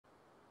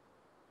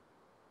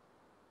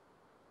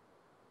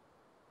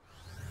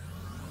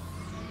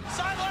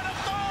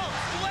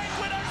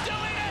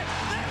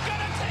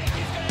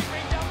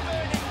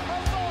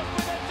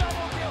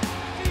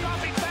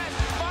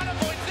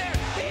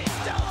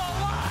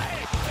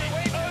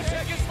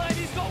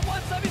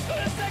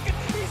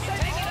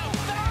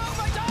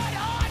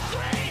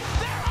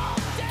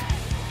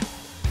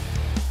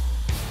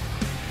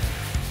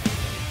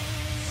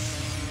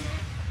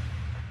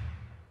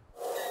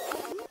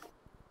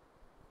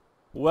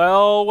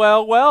Well,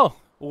 well, well.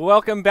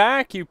 Welcome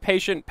back, you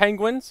patient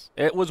penguins.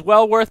 It was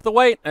well worth the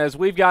wait, as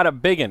we've got a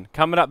biggin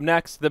coming up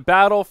next. The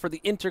battle for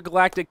the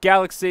intergalactic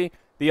galaxy,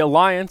 the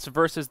Alliance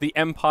versus the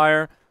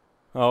Empire.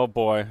 Oh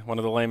boy, one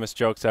of the lamest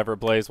jokes ever.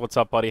 Blaze, what's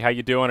up, buddy? How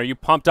you doing? Are you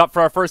pumped up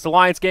for our first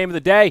Alliance game of the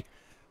day?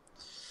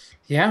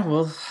 Yeah,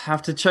 we'll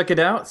have to check it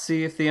out,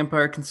 see if the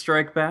Empire can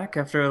strike back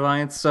after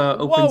Alliance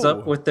opens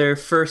up Whoa! with their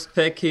first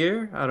pick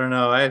here. I don't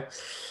know. I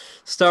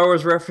Star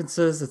Wars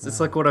references, it's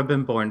like what I've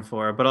been born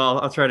for, but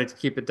I'll try to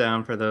keep it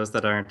down for those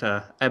that aren't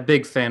a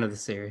big fan of the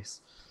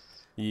series.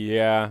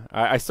 Yeah,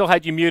 I still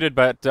had you muted,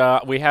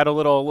 but we had a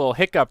little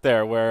hiccup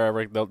there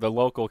where the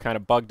local kind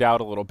of bugged out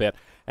a little bit,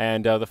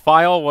 and the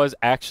file was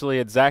actually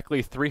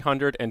exactly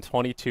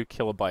 322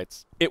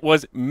 kilobytes. It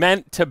was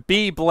meant to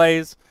be,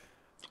 Blaze.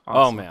 Oh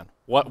Awesome. man,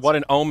 what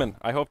an omen!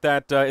 I hope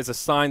that is a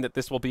sign that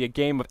this will be a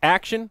game of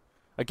action,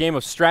 a game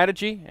of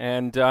strategy,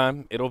 and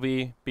it'll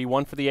be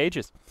one for the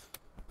ages.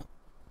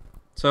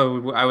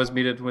 So I was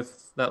muted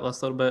with that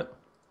last little bit.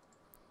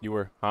 You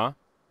were, huh?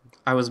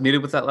 I was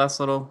muted with that last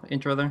little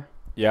intro there.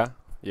 Yeah,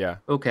 yeah.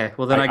 Okay,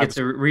 well then I, I I get was.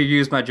 to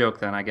reuse my joke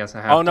then. I guess I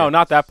Oh have no, to.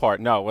 not that part.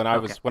 No, when I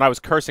Okay. was when I was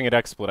cursing at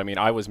XSplit, I mean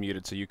I was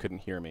muted, so you couldn't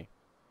hear me.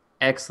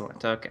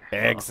 Excellent. Okay.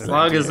 Well, as Excellent.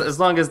 long as Yes. as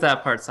long as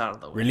that part's out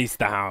of the way. Release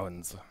the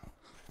hounds.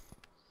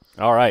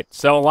 All right.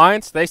 So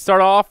Alliance, they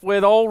start off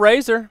with old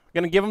Razor.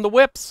 Gonna give him the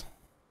whips.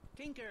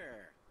 Tinker.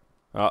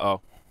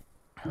 Uh-oh.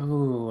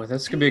 Oh,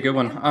 that's gonna be a good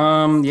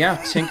one. Yeah,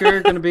 Tinker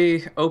gonna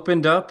be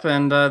opened up,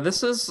 and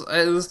there's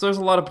a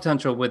lot of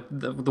potential with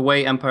the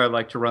way Empire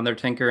like to run their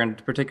Tinker,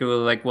 and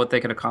particularly like what they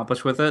can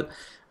accomplish with it.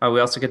 We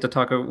also get to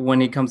talk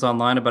when he comes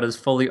online about his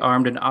fully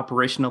armed and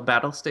operational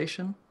battle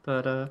station.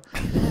 But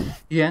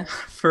yeah,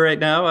 for right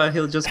now,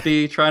 he'll just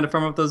be trying to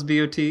farm up those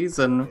BOTs,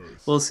 and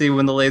we'll see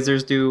when the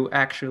lasers do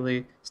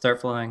actually start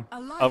flying.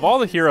 Of all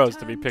the heroes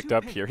to be picked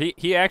up here,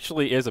 he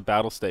actually is a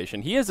battle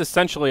station. He is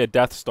essentially a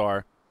Death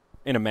Star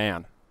in a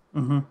man.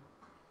 Hmm.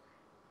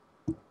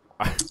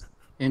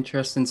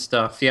 Interesting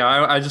stuff. Yeah,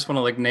 I just want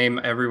to like name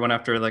everyone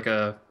after like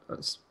a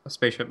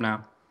spaceship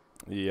now.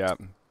 Yeah,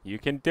 you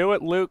can do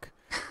it, Luke.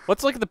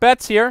 Let's look at the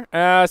bets here.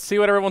 See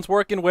what everyone's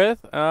working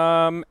with.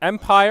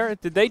 Empire,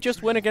 did they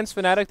just win against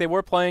Fnatic? They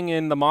were playing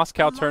in the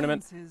Moscow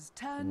tournament.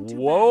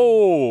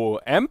 Whoa,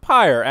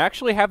 Empire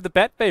actually have the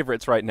bet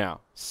favorites right now.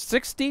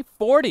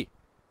 60-40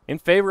 in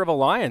favor of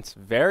Alliance.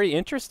 Very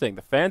interesting.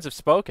 The fans have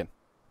spoken.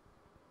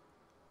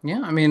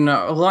 Yeah, I mean,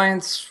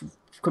 Alliance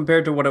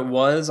compared to what it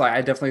was, I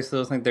definitely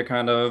still think they're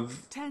kind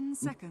of 10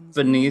 seconds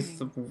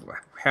beneath remaining.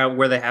 how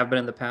where they have been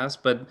in the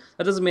past, but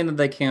that doesn't mean that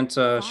they can't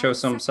show 5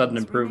 some sudden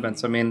seconds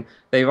improvements. I remaining. mean,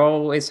 they've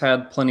always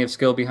had plenty of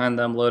skill behind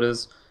them.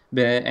 Loda's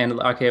been and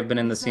Ake have been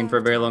in the scene for a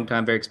Reserve very long time.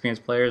 time, very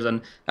experienced players.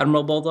 And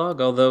Admiral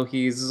Bulldog, although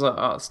he's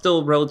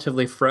still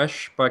relatively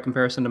fresh by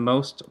comparison to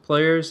most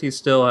players, he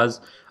still has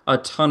a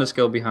ton of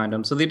skill behind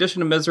him. So the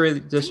addition of Misery, the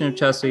addition of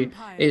Team Chessie,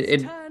 Empire's it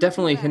turn to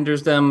definitely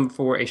hinders ban. them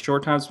for a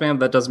short time span.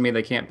 But that doesn't mean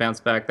they can't bounce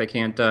back. They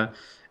can't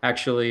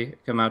actually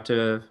come out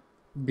to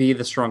be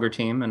the stronger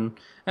team. And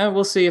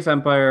we'll see if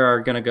Empire are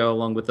going to go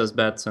along with those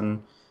bets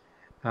and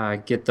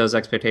get those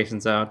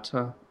expectations out.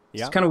 It's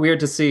Yeah. kind of weird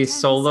to see 10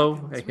 Solo,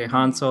 seconds aka Han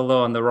remaining.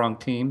 Solo, on the wrong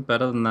team,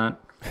 but other than that,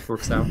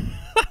 works out.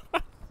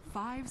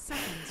 5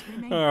 seconds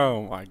remaining.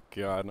 Oh my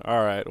God.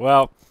 All right.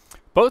 Well,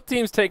 both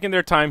teams taking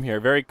their time here,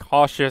 very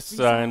cautious in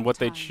Reserve what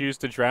they time. choose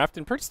to draft,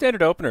 and pretty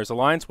standard openers.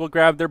 Alliance will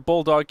grab their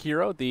Bulldog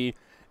hero, the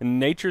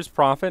Nature's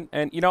Prophet,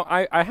 and you know,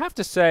 I have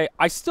to say,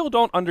 I still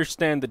don't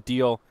understand the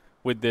deal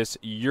with this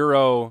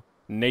Euro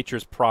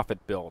Nature's Prophet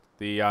build.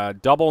 The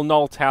double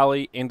null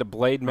tally into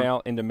Blade Hmm.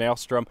 Mail into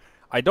Maelstrom.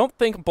 I don't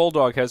think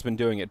Bulldog has been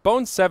doing it.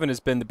 Bone 7 has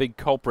been the big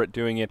culprit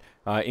doing it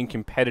in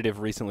competitive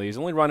recently. He's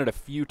only run it a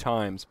few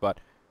times, but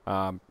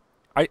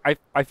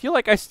I feel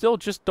like I still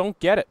just don't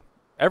get it.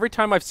 Every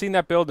time I've seen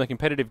that build in a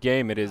competitive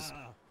game, it is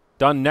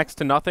done next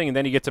to nothing, and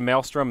then you get to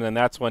Maelstrom, and then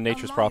that's when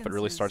Nature's Prophet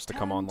really Alliance's starts to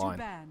come turn to online.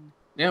 ban.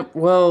 Yep.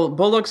 Well,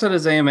 Bulldog said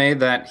his AMA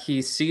that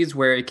he sees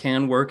where it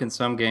can work in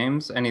some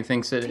games, and he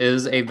thinks it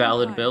is Team a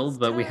valid Empire's build,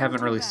 but we turn haven't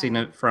to really seen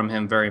ban. it from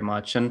him very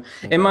much. And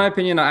in Okay. my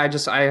opinion, I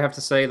have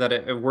to say that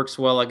it works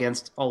well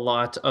against a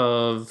lot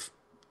of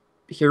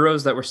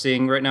heroes that we're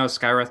seeing right now.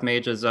 Skywrath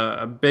Mage is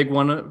a big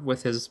one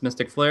with his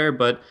Mystic Flare,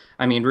 but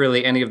I mean,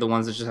 really, any of the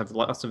ones that just have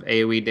lots of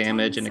AoE 10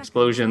 damage and seconds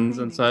explosions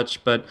and remaining.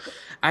 such. But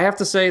I have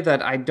to say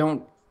that I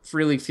don't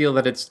really feel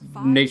that it's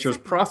 5 Nature's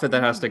seconds Prophet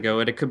that has to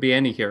remaining. go. It could be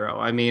any hero.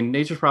 I mean,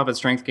 Nature's Prophet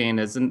strength gain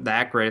isn't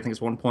that great. I think it's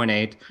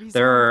 1.8. There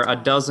Reserve are a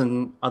time.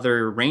 dozen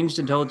other ranged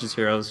intelligence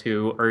heroes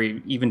who are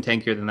even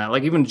tankier than that.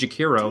 Like even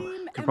Jakiro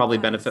Team could probably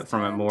Empire's benefit from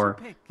it turn to more.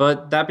 pick.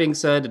 But that being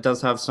said, it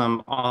does have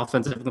some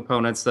offensive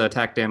components, the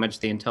attack damage,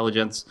 the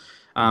intelligence.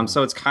 Hmm.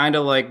 So it's kind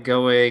of like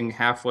going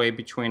halfway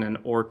between an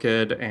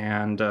Orchid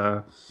and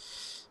I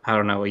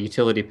don't know, a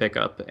utility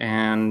pickup.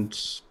 And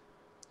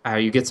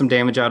you get some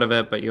damage out of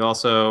it, but you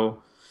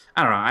also,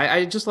 I don't know.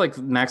 I just like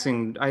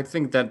maxing. I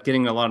think that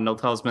getting a lot of no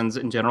talismans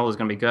in general is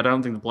going to be good. I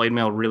don't think the blade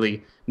mail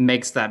really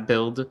makes that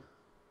build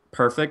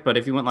perfect, but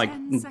if you went like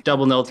 10 seconds.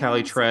 double null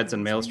tally 10 treads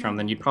and seconds Maelstrom,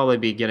 then remaining. you'd probably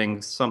be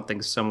getting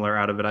something similar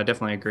out of it. I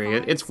definitely agree.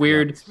 5 It's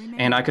weird, seconds remaining.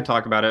 and I could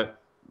talk about it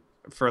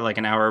for like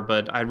an hour,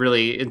 but I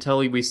really, until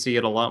we see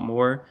it a lot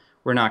more,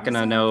 we're not going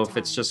to Reserve know if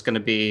it's time. just going to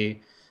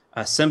be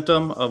a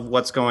symptom of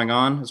what's going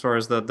on as far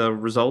as the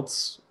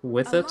results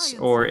with it,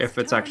 or Alliance's if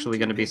it's turn actually to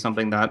going to be pick.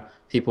 something that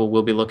people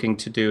will be looking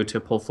to do to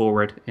pull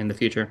forward in the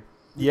future.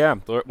 Yeah,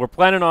 we're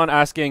planning on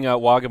asking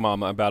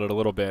Wagamama about it a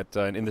little bit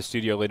in the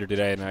studio later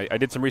today, and I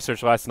did some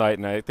research last night,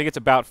 and I think it's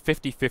about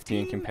 50-50 in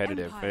Team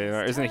competitive.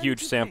 Empire's It isn't a turn huge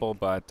to sample,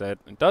 pick. but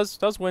it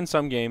does win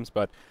some games.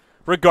 But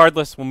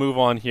regardless, we'll move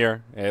on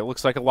here. It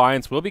looks like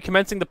Alliance will be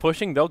commencing the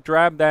pushing. They'll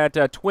grab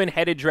that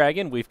twin-headed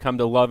dragon we've come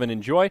to love and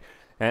enjoy,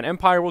 and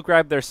Empire will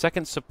grab their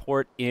second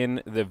support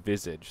in the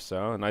Visage.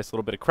 So a nice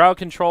little bit of crowd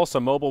control,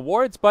 some mobile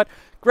wards, but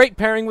great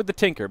pairing with the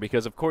Tinker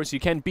because, of course, you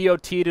can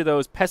BOT to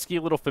those pesky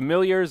little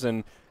familiars,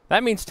 and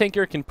that means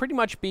Tinker can pretty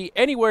much be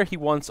anywhere he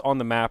wants on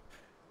the map,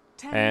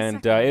 10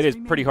 and seconds it is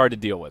pretty remaining. hard to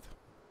deal with.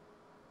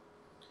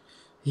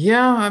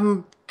 Yeah,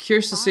 I'm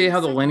curious to see 5 how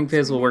the laning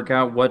seconds phase will work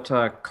remaining. out,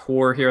 what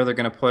core here they're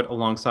going to put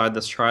alongside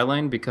this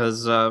tri-lane,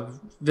 because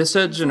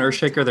Visage and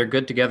Reserve Earthshaker, they're time.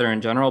 good together in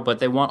general, but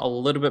they want a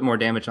little bit more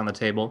damage on the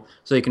table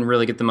so you can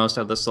really get the most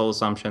out of the Soul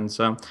Assumption.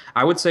 So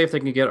I would say if they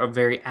can get a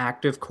very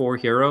active core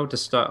hero to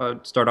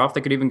start off,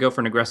 they could even go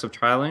for an aggressive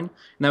tri-lane, and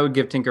that would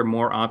give Tinker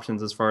more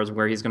options as far as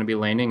where he's going to be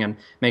laning and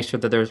make sure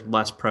that there's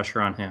less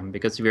pressure on him.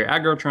 Because if you're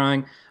aggro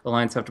trying,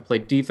 Alliance have to play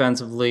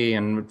defensively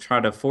and try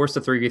to force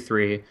the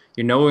 3v3.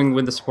 You're knowing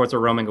when the supports are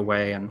roaming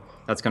away, and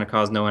that's going to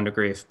cause no end of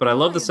grief. But I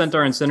love the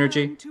Centaur and Alliance's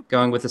synergy, turn to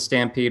going pick. with the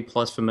Stampede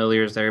plus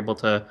Familiars. They're able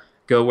to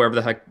go wherever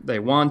the heck they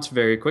want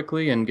very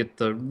quickly and get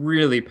the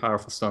really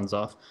powerful stuns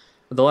off.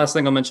 But the last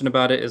thing I'll mention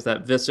about it is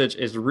that Visage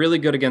is really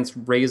good against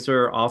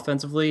Razor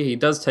offensively. He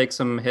does take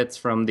some hits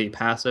from the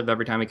passive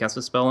every time he casts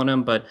a spell on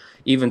him, but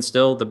even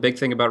still, the big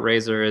thing about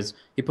Razor is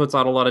he puts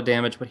out a lot of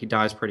damage, but he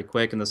dies pretty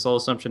quick, and the Soul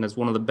Assumption is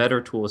one of the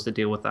better tools to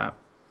deal with that.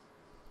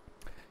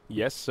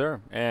 Yes,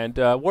 sir. And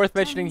worth 10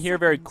 mentioning here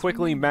very seconds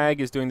quickly, remaining.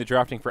 Mag is doing the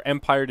drafting for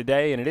Empire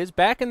today, and it is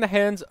back in the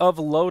hands of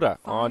Loda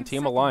on 5 Team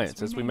seconds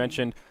Alliance. As we remaining.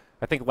 mentioned,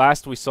 I think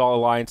last we saw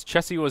Alliance,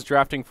 Chessie was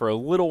drafting for a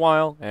little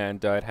while,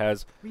 and it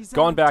has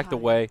gone Reserve back the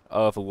time. way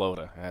of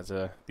Loda, as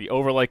the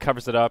overlay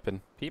covers it up,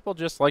 and people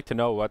just like to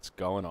know what's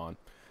going on.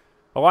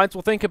 Alliance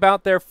will think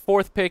about their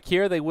fourth pick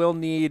here. They will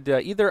need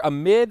either a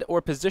mid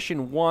or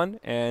position 1,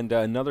 and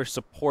another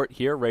support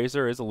here.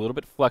 Razor is a little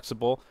bit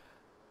flexible.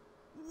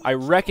 I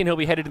reckon he'll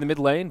be headed to the mid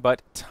lane,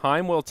 but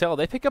time will tell.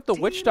 They pick up the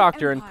Team Witch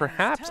Doctor, and Empire's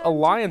perhaps turn to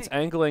Alliance pick.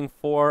 angling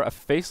for a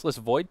Faceless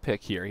Void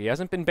pick here. He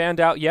hasn't been banned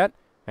out yet,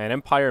 and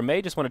Empire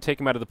may just want to take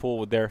him out of the pool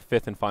with their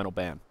 5th and final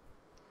ban.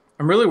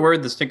 I'm really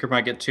worried the Stinker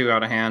might get too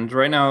out of hand.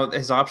 Right now,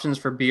 his options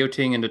for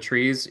BOTing into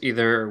trees,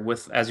 either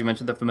with, as you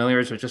mentioned, the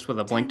Familiars or just with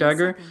a Blink 10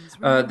 Dagger,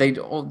 seconds they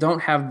remaining. don't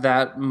have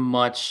that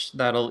much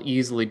that'll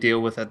easily deal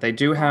with it. They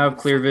do have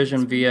 5 clear vision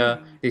seconds via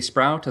remaining. the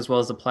Sprout as well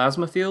as the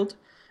Plasma Field.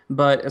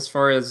 But as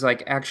far as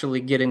like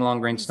actually getting long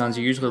range stuns,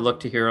 you Reserve usually look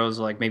time. to heroes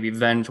like maybe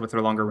Venge with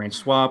their longer range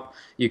swap.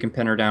 You can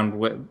pin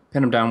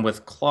them down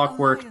with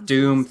Clockwork,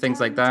 Doom, Alliance's things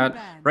like turn to that.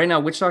 ban. Right now,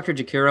 Witch Doctor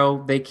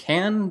Jakiro, they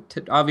can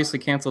obviously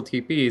cancel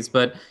TPs,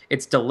 but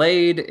it's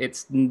delayed.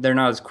 They're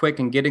not as quick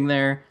in getting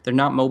there. They're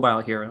not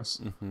mobile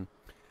heroes.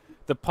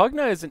 The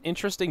Pugna is an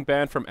interesting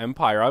ban from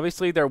Empire.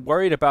 Obviously, they're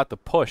worried about the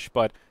push,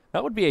 but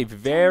that would be a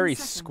very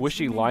 10 seconds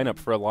squishy remaining. lineup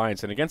for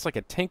Alliance. And against like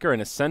a Tinker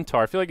and a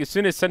Centaur, I feel like as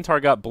soon as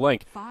Centaur got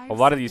Blink, 5 a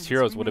lot of these seconds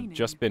heroes would have remaining.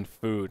 just been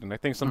food. And I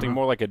think something Mhm.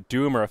 more like a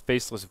Doom or a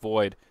Faceless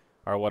Void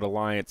are what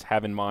Alliance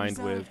have in mind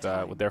Reserve with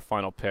time. their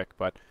final pick.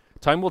 But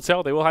time will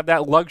tell. They will have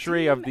that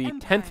luxury of the Team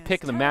 10th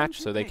pick of the Empire's match,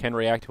 turn so to they pick. can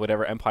react to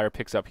whatever Empire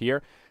picks up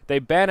here. They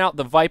ban out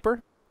the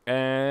Viper,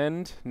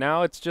 and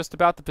now it's just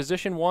about the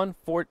position 1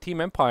 for Team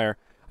Empire.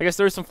 I guess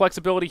there is some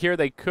flexibility here.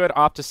 They could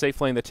opt to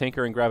safe lane the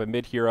Tinker and grab a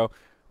mid hero,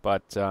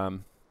 but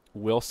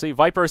we'll see.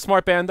 Viper is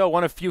smart band, though.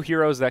 One of few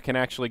heroes that can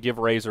actually give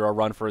Razor a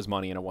run for his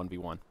money in a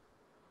 1v1.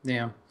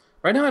 Yeah.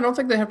 Right now, I don't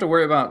think they have to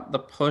worry about the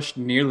push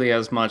nearly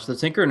as much. The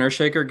Tinker and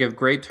Earthshaker give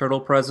great turtle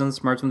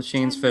presence, March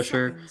Machines, 10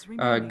 Fisher, seconds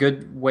remaining.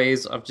 good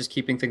ways of just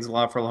keeping things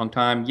alive for a long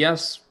time.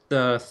 Yes,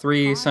 the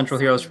 3 5 central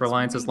heroes for seconds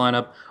Alliance's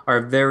remaining. lineup are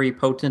very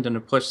potent in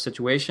a push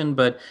situation,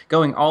 but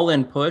going all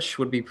in push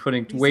would be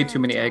putting way too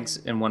Reserve many time. eggs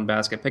in one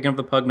basket. Picking up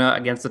the Pugna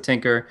against the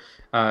Tinker,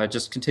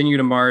 just continue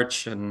to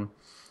march, and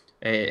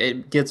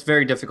it gets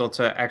very difficult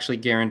to actually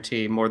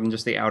guarantee more than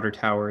just the outer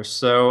towers.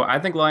 So I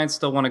think Lions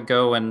still want to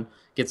go and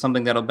get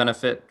something that'll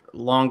benefit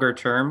longer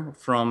term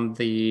from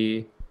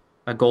the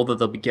a goal that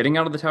they'll be getting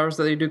out of the towers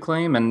that they do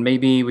claim, and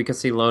maybe we could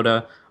see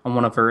Loda on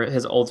one of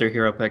his older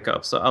hero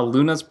pickups. So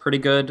Luna's pretty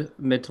good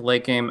mid to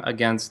late game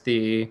against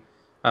the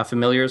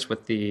familiars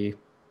with the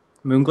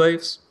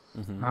Moonglaves.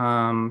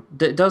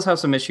 Mm-hmm. It does have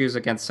some issues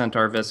against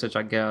Centaur Visage,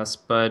 I guess,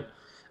 but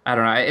I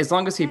don't know. As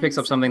long as he picks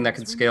up something that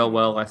can scale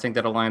well, I think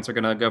that Alliance are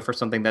going to go for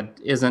something that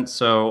isn't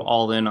so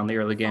all in on the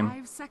early game.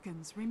 5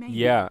 seconds remaining.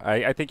 Yeah,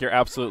 I think you're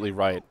absolutely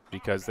right,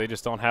 because they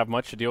just don't have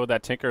much to deal with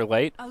that Tinker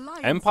late. Alliance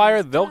Empire,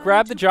 is they'll down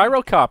grab the to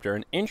Gyrocopter,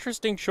 an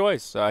interesting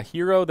choice. A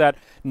hero that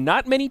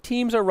not many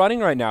teams are running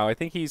right now. I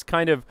think he's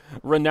kind of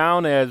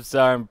renowned as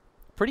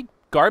pretty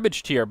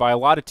garbage tier by a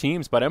lot of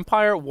teams, but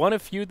Empire, one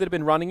of few that have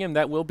been running him.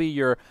 That will be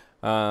your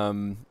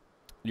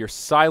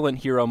silent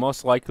hero,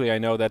 most likely. I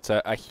know that's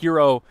a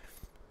hero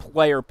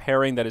player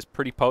pairing that is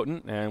pretty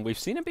potent, and we've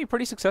seen him be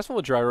pretty successful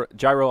with Gyro,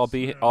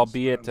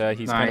 albeit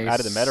he's kind of out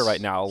of the meta right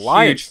now.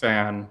 Alliance, Huge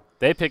fan.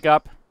 they pick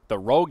up the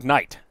Rogue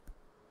Knight.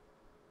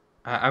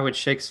 I would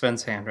shake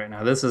Sven's hand right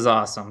now. This is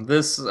awesome.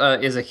 This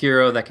is a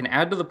hero that can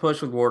add to the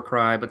push with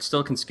Warcry, but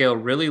still can scale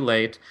really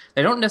late.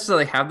 They don't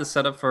necessarily have the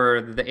setup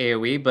for the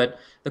AoE, but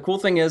the cool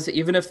thing is,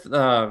 even if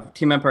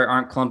Team Empire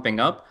aren't clumping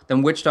up,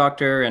 then Witch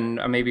Doctor and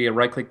maybe a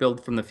right-click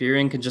build from the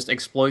Fury can just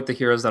exploit the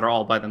heroes that are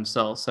all by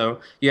themselves. So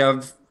you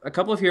have a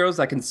couple of heroes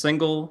that can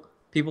single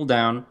people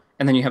down,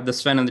 and then you have the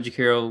Sven and the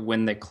Jakiro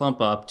when they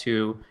clump up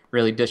to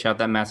really dish out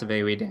that massive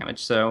AoE damage.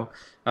 So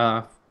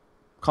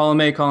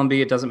column A, column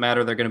B, it doesn't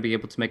matter. They're going to be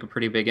able to make a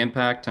pretty big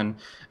impact. And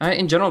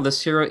in general,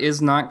 this hero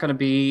is not going to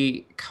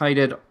be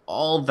kited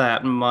all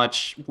that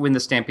much when the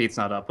Stampede's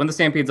not up. When the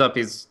Stampede's up,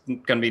 he's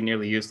going to be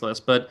nearly useless.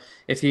 But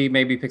if he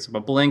maybe picks up a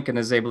Blink and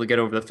is able to get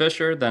over the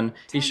Fissure, then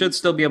he should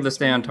still be able to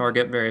stay on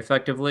target very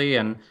effectively.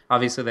 And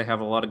obviously, they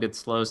have a lot of good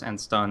slows and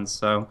stuns.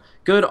 So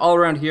good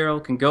all-around hero,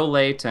 can go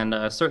late, and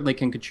certainly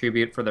can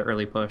contribute for the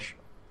early push.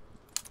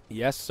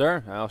 Yes,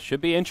 sir. Well,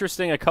 should be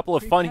interesting. A couple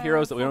of fun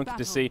heroes that we don't get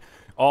to see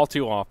all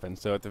too often.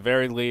 So at the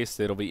very least,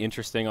 it'll be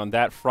interesting on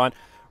that front.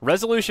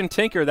 Resolution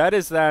Tinker, that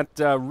is that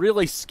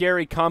really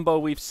scary combo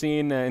we've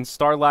seen in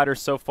Starladder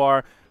so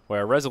far,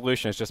 where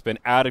Resolution has just been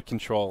out of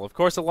control. Of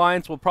course,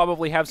 Alliance will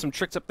probably have some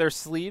tricks up their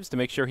sleeves to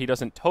make sure he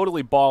doesn't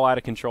totally ball out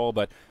of control,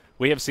 but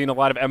we have seen a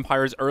lot of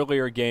Empire's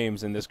earlier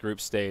games in this group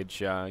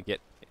stage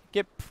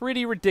get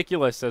pretty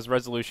ridiculous as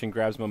Resolution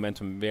grabs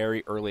momentum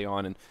very early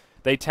on, and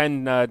they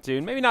tend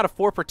to, maybe not a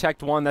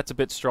 4-protect one, that's a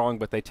bit strong,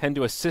 but they tend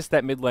to assist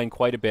that mid lane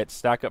quite a bit,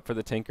 stack up for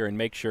the Tinker, and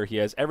make sure he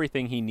has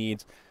everything he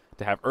needs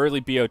to have early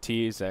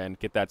BOTs and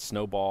get that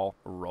snowball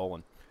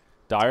rolling.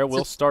 Dire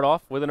will start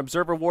off with an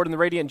Observer Ward in the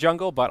Radiant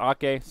Jungle, but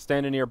Ake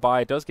standing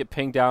nearby. It does get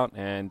pinged out,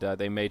 and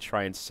they may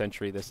try and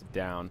sentry this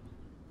down.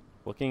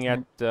 Looking at,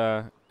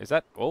 is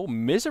that,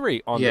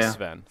 Misery on the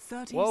Sven.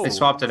 Whoa. They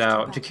swapped it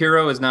out.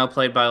 Jakiro is now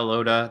played by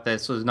Loda.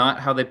 This was not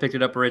how they picked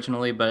it up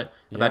originally, but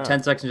about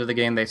 10 seconds into the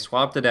game, they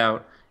swapped it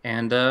out.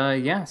 And,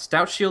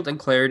 Stout Shield and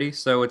Clarity,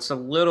 so it's a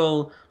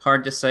little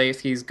hard to say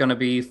if he's going to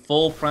be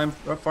full farm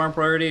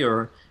priority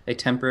or a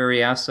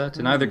temporary asset.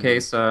 In either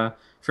case,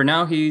 for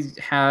now, he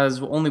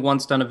has only one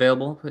stun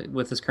available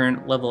with his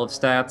current level of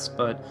stats,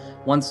 but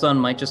one stun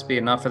might just be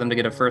enough for them to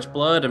get a first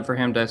blood and for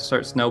him to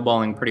start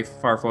snowballing pretty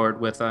far forward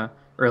with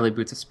early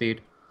boots of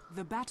speed.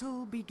 The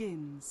battle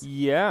begins.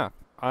 Yeah,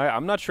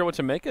 I'm not sure what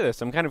to make of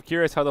this. I'm kind of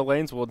curious how the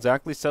lanes will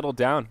exactly settle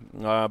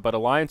down, but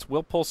Alliance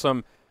will pull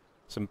some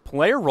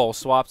player role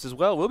swaps as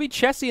well. Will be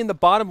Chessie in the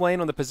bottom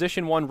lane on the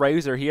position 1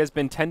 Razor. He has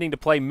been tending to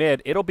play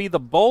mid. It'll be the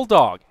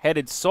Bulldog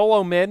headed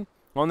solo mid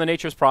on the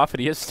Nature's Prophet.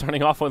 He is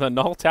starting off with a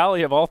null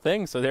tally of all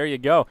things, so there you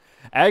go.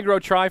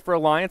 Aggro try for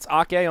Alliance.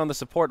 Ake on the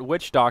support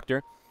Witch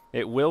Doctor.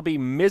 It will be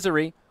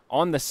Misery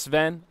on the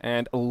Sven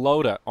and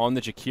Loda on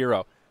the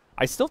Jakiro.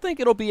 I still think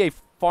it'll be a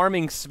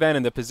farming Sven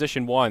in the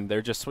position 1.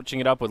 They're just switching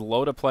it up with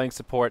Loda playing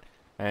support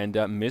and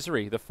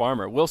Misery, the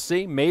farmer. We'll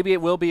see. Maybe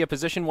it will be a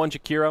position 1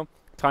 Jakiro.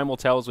 Time will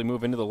tell as we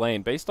move into the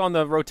lane. Based on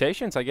the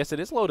rotations, I guess it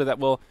is Loda that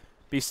will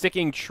be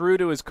sticking true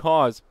to his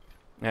cause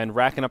and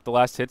racking up the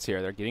last hits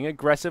here. They're getting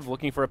aggressive,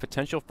 looking for a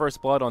potential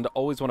first blood on to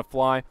Always Want to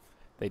Fly.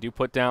 They do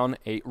put down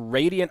a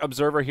Radiant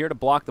Observer here to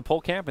block the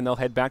pull camp, and they'll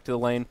head back to the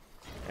lane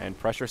and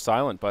pressure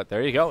Silent. But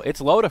there you go. It's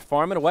Loda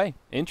farming away.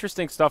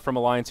 Interesting stuff from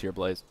Alliance here,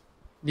 Blaze.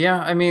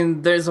 Yeah, I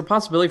mean, there's a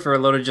possibility for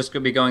Loda just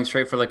could be going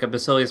straight for like a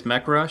Basilius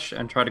Mech Rush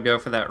and try to go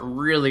for that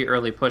really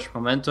early push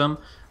momentum.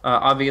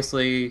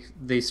 Obviously,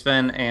 the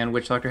Sven and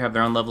Witch Doctor have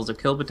their own levels of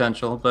kill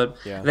potential, but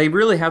they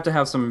really have to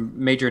have some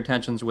major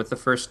intentions with the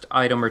first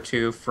item or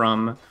two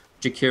from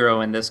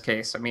Jakiro in this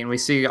case. I mean, we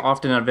see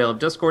often a Veil of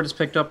Discord is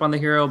picked up on the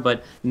hero,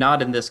 but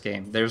not in this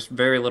game. There's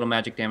very little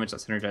magic damage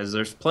that synergizes.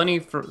 There's plenty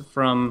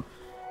from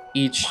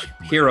each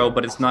hero,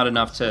 but it's not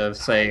enough to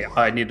say,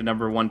 I need a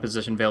 #1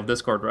 position Veil of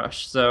Discord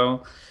Rush.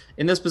 So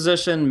in this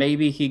position,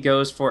 maybe he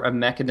goes for a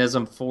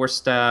Mechanism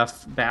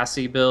 4-staff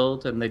Bassi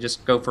build, and they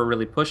just go for a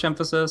really push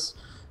emphasis.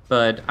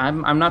 But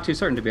I'm not too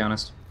certain, to be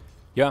honest.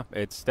 Yeah,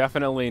 it's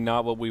definitely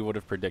not what we would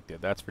have predicted.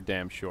 That's for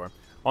damn sure.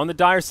 On the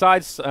Dire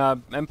sides,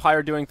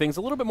 Empire doing things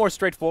a little bit more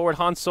straightforward.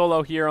 Han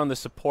Solo here on the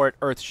support.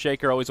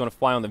 Earthshaker Always Want to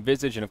Fly on the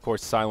Visage, and of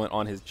course Silent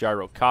on his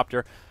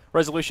Gyrocopter.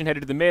 Resolution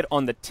headed to the mid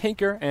on the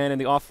Tinker, and in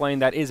the off lane,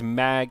 that is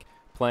Mag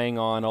playing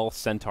on all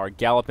Centaur,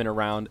 galloping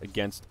around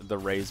against the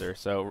Razor.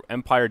 So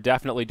Empire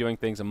definitely doing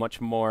things in a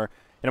much more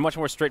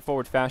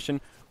straightforward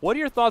fashion. What are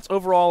your thoughts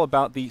overall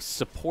about the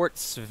support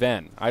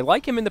Sven? I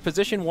like him in the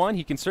position 1.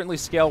 He can certainly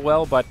scale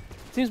well, but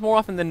seems more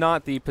often than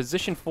not the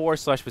position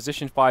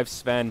 4/position 5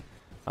 Sven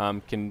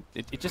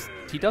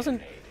he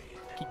doesn't.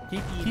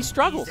 He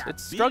struggles.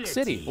 It's Strug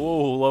City.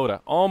 Oh,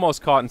 Loda.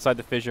 Almost caught inside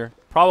the fissure.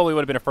 Probably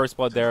would have been a first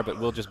blood there, but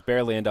will just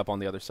barely end up on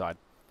the other side.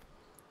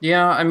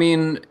 Yeah, I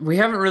mean, we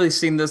haven't really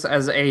seen this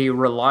as a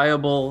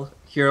reliable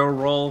hero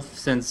role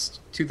since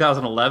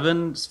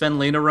 2011. Sven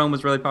Lena Rome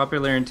was really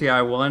popular in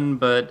TI1,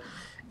 but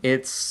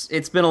it's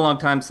been a long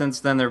time since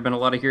then. There have been a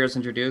lot of heroes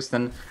introduced,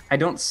 and I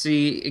don't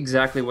see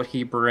exactly what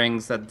he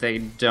brings that they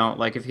don't.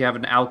 Like, if you have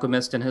an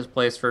Alchemist in his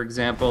place, for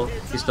example,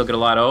 you still get a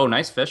lot of, oh,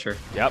 nice Fissure.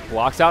 Yep,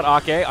 blocks out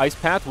Ake. Ice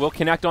Path will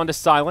connect onto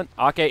Silent.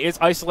 Ake is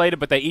isolated,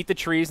 but they eat the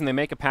trees, and they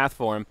make a path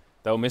for him.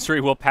 Though Misery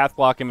will path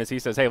block him as he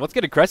says, hey, let's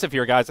get aggressive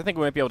here, guys. I think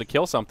we might be able to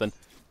kill something.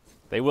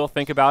 They will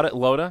think about it.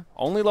 Loda,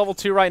 only level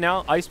 2 right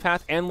now. Ice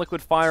Path and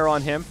Liquid Fire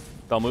on him.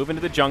 They'll move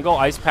into the jungle.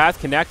 Ice Path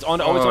connects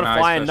on Always Want to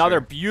Fly. Fissure. Another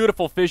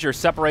beautiful fissure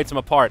separates them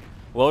apart.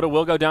 Loda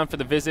will go down for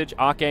the Visage.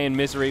 Ake and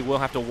Misery will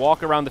have to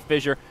walk around the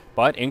fissure.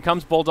 But in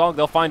comes Bulldog.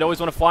 They'll find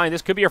Always Want to Fly, and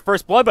this could be your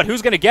first blood, but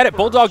who's going to get it?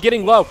 Bulldog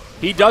getting low.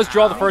 He does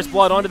draw the first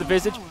blood onto the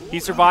Visage. He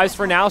survives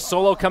for now.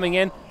 Solo coming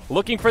in,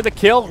 looking for the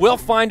kill. Will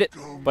find it,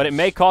 but it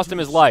may cost him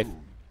his life.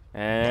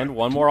 And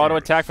one more auto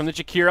attack from the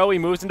Jakiro. He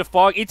moves into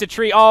Fog, eats a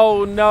tree.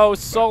 Oh, no.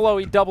 Solo,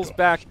 he doubles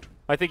back.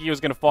 I think he was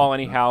going to fall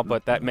anyhow,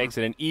 but that makes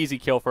it an easy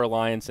kill for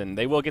Alliance, and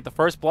they will get the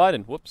first blood,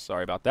 and whoops,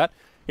 sorry about that.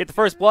 Get the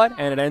first blood,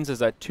 and it ends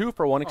as a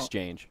 2-for-1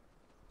 exchange.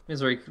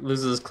 Misery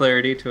loses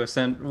clarity to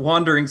a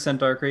wandering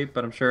Centaur creep,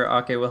 but I'm sure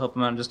Ake will help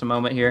him out in just a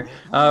moment here.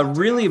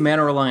 Really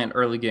mana-reliant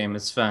early game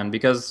is Sven,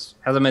 because,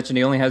 as I mentioned,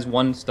 he only has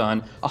 1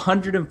 stun.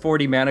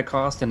 140 mana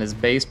cost, and his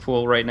base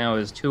pool right now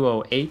is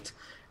 208.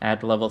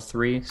 At level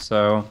 3,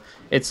 so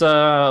it's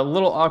a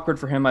little awkward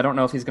for him. I don't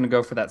know if he's going to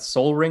go for that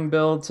Soul Ring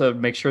build to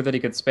make sure that he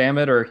could spam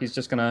it, or he's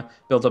just going to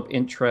build up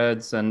int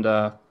treads and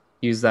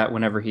use that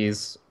whenever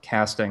he's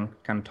casting,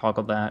 kind of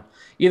toggle that.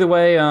 Either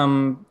way,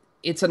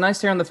 it's a nice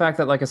tear on the fact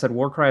that, like I said,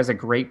 Warcry is a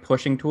great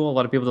pushing tool. A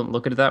lot of people don't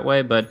look at it that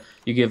way, but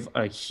you give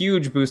a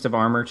huge boost of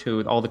armor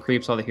to all the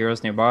creeps, all the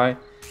heroes nearby,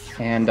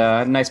 and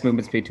nice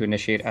movement speed to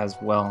initiate as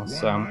well.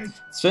 So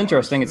it's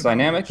interesting, it's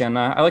dynamic, and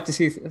I like to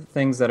see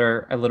things that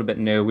are a little bit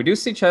new. We do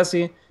see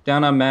Chessie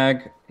down on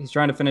Mag. He's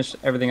trying to finish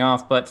everything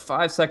off, but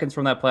 5 seconds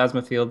from that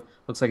plasma field,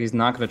 looks like he's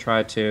not going to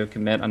try to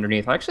commit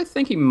underneath. I actually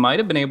think he might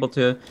have been able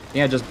to,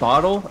 yeah, just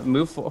bottle,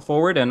 move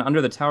forward, and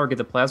under the tower get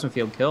the plasma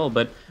field kill,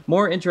 but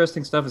more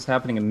interesting stuff is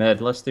happening in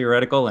mid, less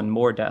theoretical, and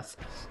more death.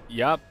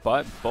 Yep,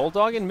 but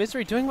Bulldog and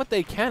Misery doing what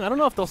they can. I don't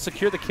know if they'll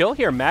secure the kill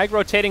here. Mag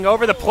rotating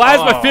over the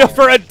plasma field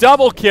for a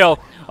double kill.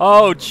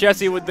 Oh,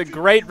 Chessie with the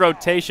great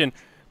rotation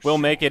will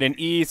make it an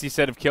easy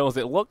set of kills.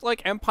 It looked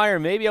like Empire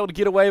may be able to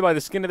get away by the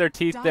skin of their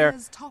teeth there,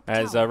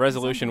 as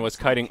Resolution was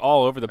kiting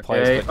all over the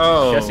place.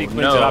 But Chessie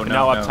cleans it up, and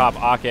now up top,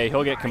 Ake.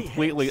 He'll get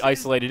completely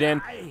isolated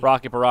in.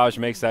 Rocket Barrage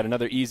makes that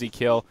another easy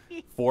kill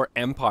for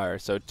Empire.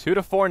 So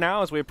 2-4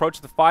 now as we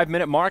approach the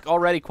 5-minute mark.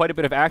 Already quite a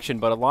bit of action,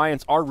 but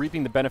Alliance are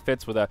reaping the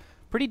benefits with a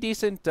pretty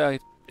decent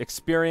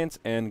experience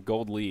and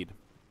gold lead.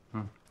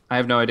 I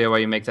have no idea why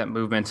you make that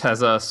movement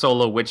as a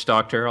solo Witch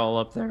Doctor all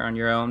up there on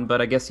your own, but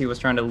I guess he was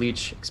trying to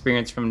leech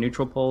experience from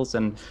neutral pulls,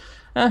 and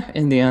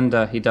in the end,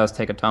 he does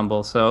take a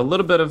tumble. So a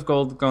little bit of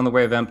gold going the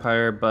way of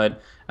Empire,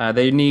 but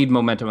they need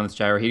momentum on this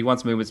gyro. He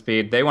wants movement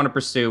speed. They want to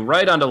pursue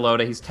right onto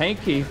Loda. He's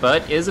tanky,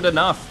 but is it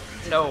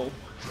enough? No.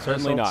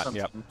 Certainly not,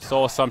 yep.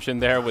 Soul Assumption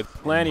there with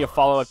plenty of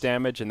follow-up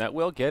damage, and that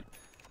will get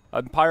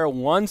Empire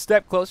one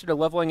step closer to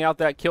leveling out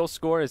that kill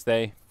score as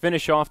they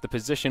finish off the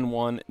position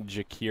 1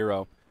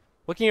 Jakiro.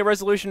 Looking at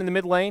Resolution in the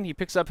mid lane, he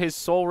picks up his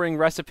Soul Ring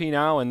recipe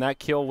now, and that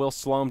kill will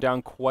slow him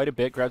down quite a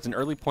bit. Grabs an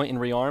early point in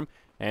rearm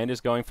and is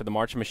going for the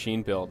March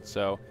Machine build.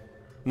 So,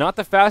 not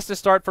the fastest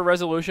start for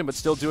Resolution, but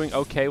still doing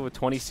okay with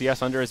 20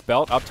 CS under his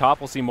belt. Up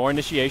top, we'll see more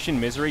initiation.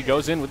 Misery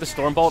goes in with the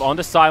Stormbolt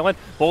onto Silent.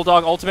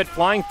 Bulldog ultimate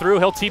flying through.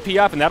 He'll TP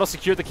up, and that'll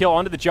secure the kill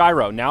onto the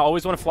Gyro. Now,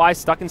 Always Want to Fly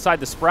stuck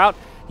inside the Sprout.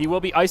 He will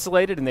be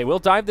isolated, and they will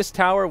dive this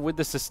tower with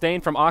the sustain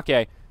from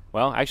Ake.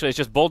 Well, actually, it's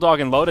just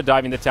Bulldog and Loda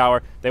diving the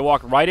tower. They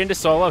walk right into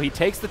Solo. He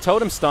takes the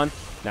totem stun.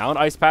 Now an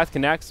Ice Path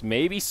connects.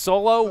 Maybe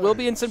Solo will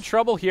be in some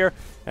trouble here.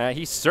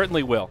 He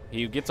certainly will.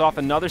 He gets off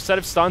another set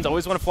of stuns.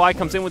 Always Want to Fly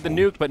comes in with the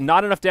nuke, but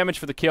not enough damage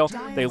for the kill.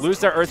 They lose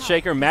their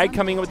Earthshaker. Mag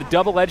coming in with the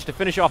double edge to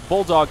finish off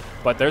Bulldog,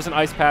 but there's an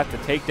Ice Path to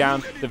take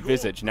down the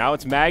Visage. Now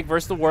it's Mag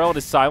versus the world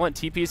as Silent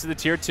TPs to the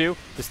tier 2.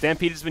 The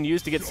Stampede has been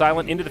used to get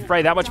Silent into the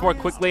fray that much more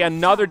quickly.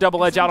 Another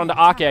double edge out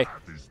onto Ake.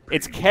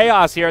 It's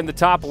chaos here in the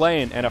top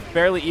lane, and a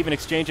fairly even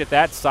exchange at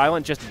that.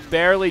 Silent just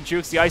barely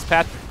jukes the Ice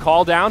Path.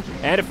 Call down,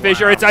 and a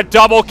fissure. It's a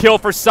double kill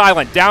for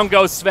Silent. Down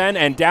goes Sven,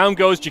 and down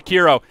goes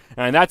Jakiro.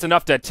 And that's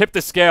enough to tip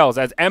the scales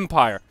as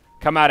Empire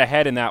come out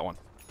ahead in that one.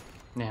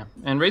 Yeah,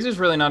 and Razor's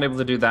really not able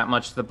to do that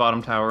much to the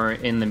bottom tower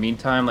in the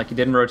meantime. Like, he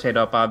didn't rotate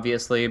up,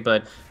 obviously,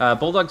 but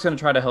Bulldog's going to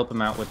try to help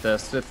him out with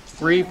this. With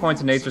 3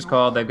 points of Nature's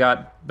Call, they've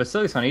got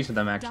Basilius on each of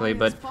them, actually,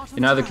 but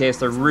in either case,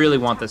 they really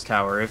want this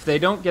tower. If they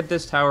don't get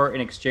this tower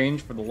in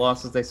exchange for the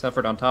losses they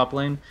suffered on top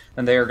lane,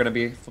 then they are going to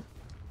be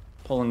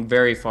pulling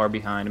very far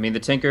behind. I mean, the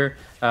Tinker,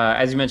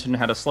 as you mentioned,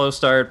 had a slow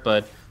start,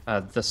 but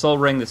the Soul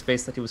Ring, the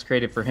space that he was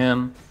created for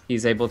him,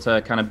 he's able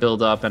to kind of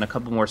build up and a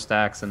couple more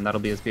stacks, and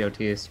that'll be his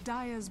BOTs.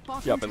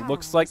 Yep, it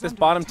looks like this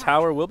bottom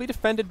tower will be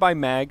defended by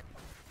Mag,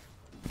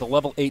 the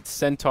level 8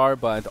 Centaur,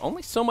 but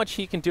only so much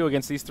he can do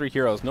against these 3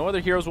 heroes. No other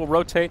heroes will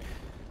rotate,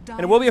 and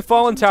it will be a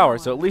fallen tower,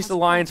 so at least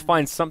Alliance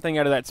finds something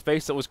out of that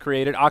space that was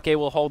created. Ake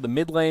will hold the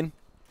mid lane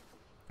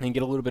and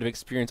get a little bit of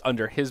experience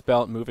under his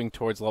belt, moving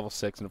towards level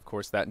 6, and of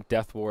course that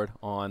Death Ward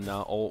on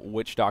old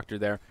Witch Doctor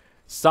there.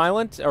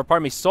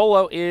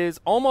 Solo is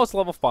almost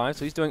level 5,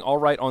 so he's doing all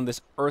right on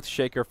this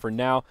Earthshaker for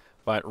now.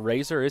 But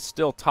Razor is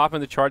still top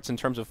in the charts in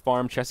terms of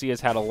farm. Chessie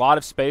has had a lot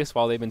of space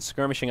while they've been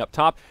skirmishing up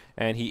top,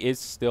 and he is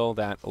still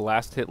that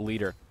last hit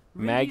leader.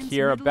 Mag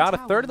here about a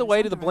third of the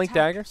way to the Blink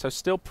Dagger, so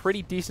still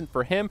pretty decent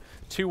for him.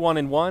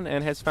 2-1-1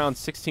 and has found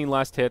 16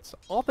 last hits.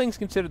 All things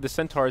considered, the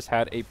Centaurs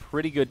had a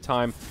pretty good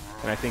time,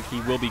 and I think he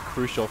will be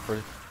crucial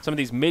for some of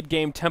these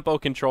mid-game tempo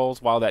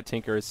controls while that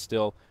Tinker is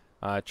still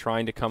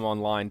trying to come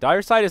online.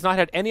 Direside has not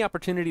had any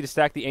opportunity to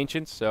stack the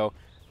Ancients, so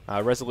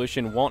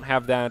Resolution won't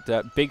have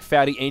that big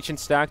fatty Ancient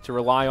stack to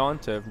rely on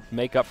to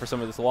make up for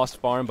some of this lost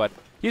farm, but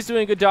he's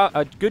doing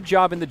a good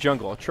job in the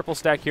jungle. A triple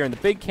stack here in the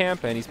big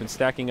camp, and he's been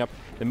stacking up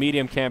the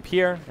medium camp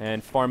here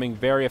and farming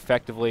very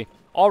effectively.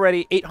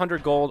 Already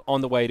 800 gold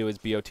on the way to his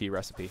BOT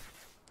recipe.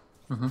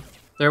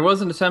 There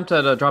was an attempt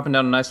at dropping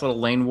down a nice little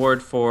lane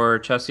ward for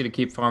Chessie to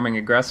keep farming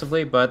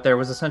aggressively, but there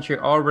was a sentry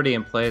already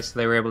in place, so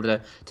they were able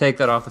to take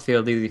that off the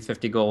field, easy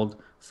 50 gold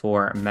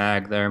for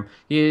Mag there.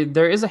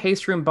 There is a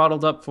haste room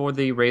bottled up for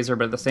the Razor,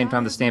 but at the same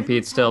time the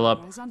Stampede's still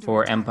up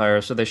for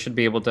Empire, so they should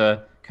be able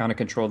to kind of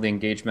control the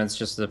engagements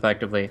just as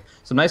effectively.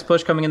 So nice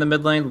push coming in the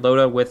mid lane,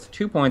 Loda with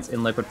 2 points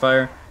in Liquid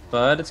Fire,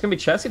 but it's going to be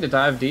Chessie to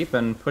dive deep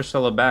and push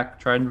Solo back,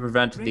 trying to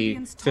prevent the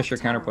Fissure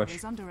counter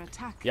push.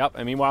 Yep,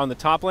 and meanwhile in the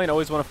top lane,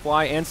 Always Want to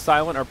Fly and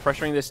Silent are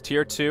pressuring this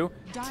Tier 2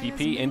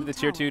 TP into the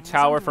Tier 2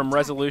 tower from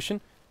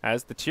Resolution.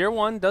 As the Tier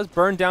 1 does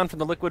burn down from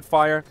the Liquid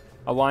Fire,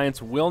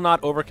 Alliance will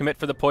not overcommit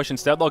for the push.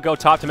 Instead, they'll go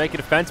top to make a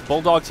defense.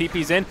 Bulldog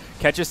TP's in,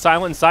 catches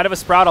Silent inside of a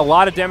Sprout. A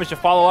lot of damage to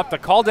follow up. The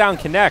call down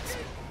connects,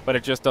 but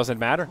it just doesn't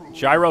matter.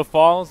 Gyro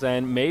falls,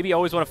 and maybe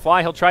Always Want to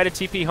Fly. He'll try to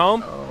TP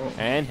home,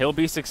 and he'll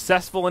be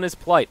successful in his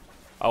plight.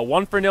 A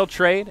 1-for-0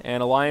 trade,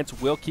 and Alliance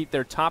will keep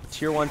their top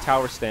Tier 1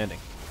 tower standing.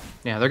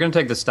 Yeah, they're going to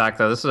take the stack,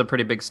 though. This is a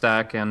pretty big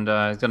stack, and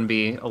it's going to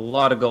be a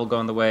lot of gold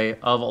going the way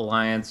of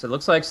Alliance. It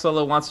looks like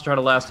Solo wants to try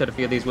to last hit a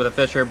few of these with a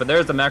Fissure, but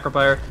there's the Macro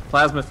Fire.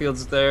 Plasma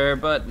Field's there,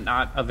 but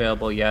not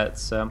available yet.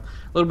 So a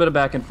little bit of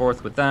back and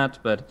forth with that,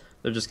 but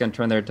they're just going to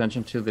turn their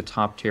attention to the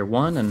top Tier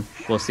 1, and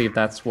we'll see if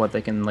that's what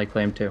they can lay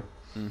claim to.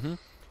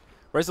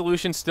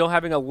 Resolution still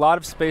having a lot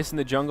of space in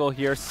the jungle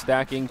here,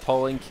 stacking,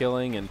 pulling,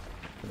 killing, and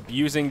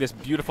using this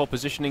beautiful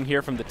positioning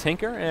here from the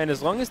Tinker, and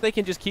as long as they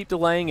can just keep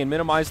delaying and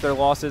minimize their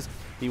losses,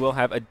 he will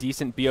have a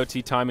decent BOT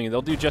timing, and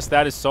they'll do just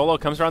that as Solo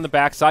comes around the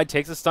backside,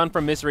 takes a stun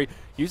from Misery,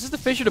 uses the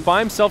Fissure to buy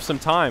himself some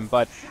time,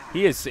 but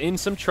he is in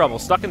some trouble.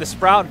 Stuck in the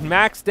Sprout,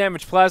 max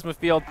damage Plasma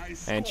Field,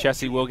 and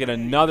Chessie will get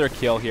another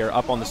kill here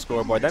up on the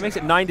scoreboard. That makes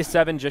it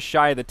 9-7, just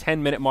shy of the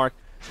 10-minute mark,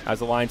 as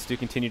the Lions do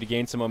continue to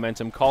gain some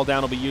momentum. Call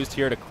down will be used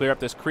here to clear up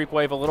this creep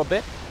wave a little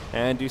bit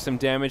and do some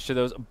damage to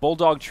those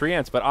Bulldog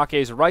Treants, but Ake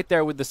is right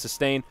there with the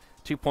sustain.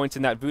 2 points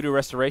in that Voodoo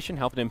Restoration,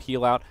 helping him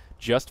heal out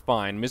just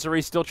fine.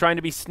 Misery still trying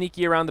to be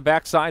sneaky around the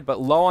backside,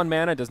 but low on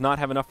mana, does not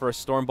have enough for a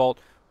Storm Bolt,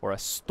 or a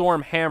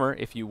Storm Hammer,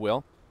 if you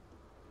will.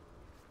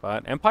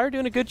 But Empire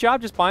doing a good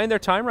job just buying their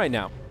time right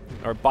now,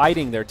 or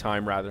biding their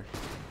time, rather.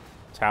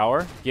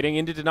 Tower getting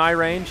into deny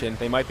range, and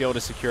they might be able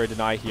to secure a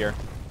deny here,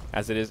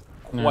 as it is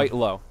quite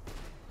low.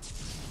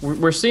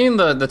 We're seeing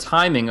the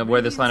timing of where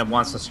this lineup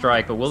wants to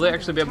strike, but will they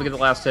actually be able to get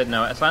the last hit?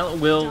 No.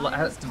 Silent will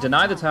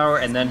deny the tower,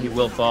 and then he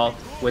will fall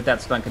with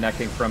that stun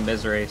connecting from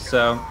Misery.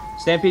 So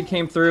Stampede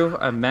came through.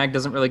 Mag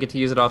doesn't really get to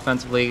use it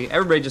offensively.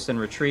 Everybody just in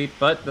retreat,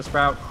 but the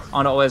Sprout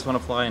on Always Want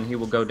to Fly, and he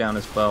will go down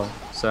as well.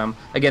 So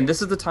again,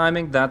 this is the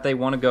timing that they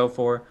want to go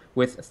for,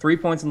 with 3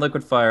 points in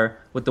Liquid Fire,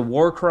 with the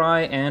War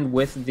Cry, and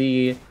with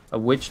the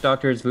Witch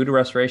Doctor's Voodoo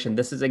Restoration.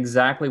 This is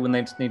exactly when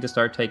they need to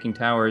start taking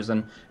towers,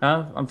 and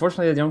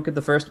unfortunately they don't get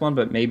the first one,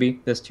 but maybe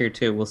this Tier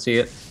 2. We'll see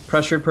it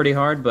pressured pretty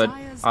hard, but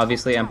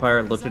obviously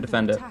Empire look to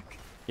defend it.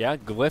 Yeah,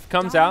 Glyph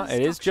comes out.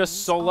 It is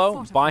just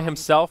Solo by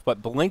himself,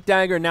 but Blink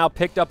Dagger now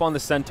picked up on the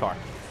Centaur.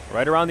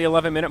 Right around the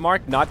 11-minute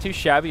mark, not too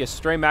shabby. A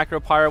stray Macro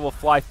Pyre will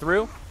fly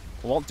through.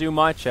 Won't do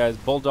much as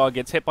Bulldog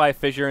gets hit by a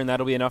Fissure, and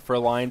that'll be enough for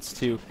Alliance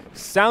to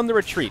sound the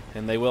retreat,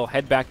 and they will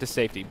head back to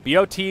safety.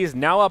 BOT is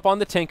now up on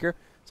the Tinker,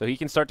 so he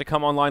can start to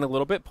come online a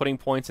little bit, putting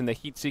points in the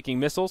heat-seeking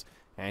missiles,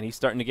 and he's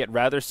starting to get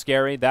rather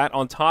scary. That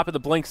on top of the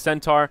Blink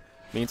Centaur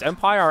means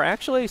Empire are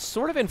actually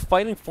sort of in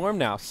fighting form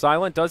now.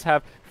 Silent does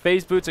have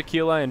Phase Boots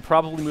Aquila and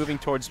probably moving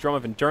towards Drum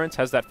of Endurance,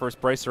 has that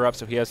first Bracer up,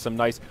 so he has some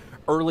nice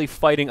early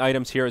fighting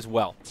items here as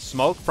well.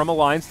 Smoke from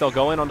Alliance, they'll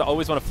go in onto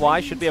Always Want to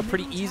Fly, should be a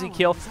pretty easy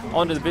kill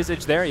onto the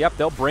Visage there. Yep,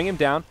 they'll bring him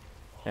down,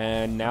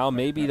 and now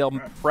maybe they'll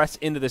press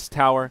into this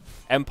tower.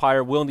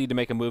 Empire will need to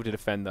make a move to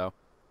defend, though.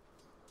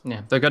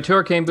 Yeah, they've got 2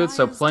 arcane boots,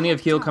 so plenty of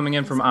heal coming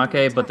in from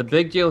Ake, but the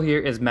big deal here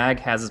is Mag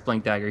has his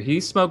blink dagger.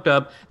 He's smoked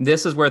up.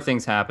 This is where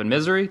things happen.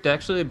 Misery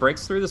actually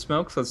breaks through the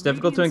smoke, so it's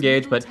difficult to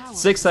engage, but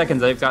 6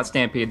 seconds, they've got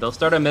Stampede. They'll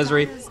start on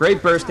Misery.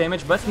 Great burst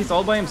damage, but he's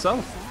all by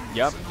himself.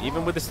 Yep,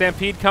 even with the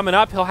Stampede coming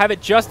up, he'll have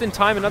it just in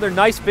time. Another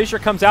nice fissure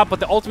comes out, but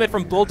the ultimate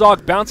from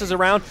Bulldog bounces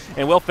around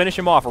and will finish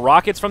him off.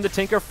 Rockets from the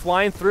Tinker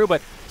flying through,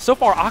 but so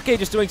far Ake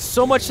just doing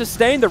so much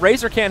sustain. The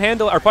Razor can't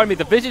handle, or pardon me,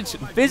 the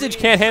Visage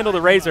can't handle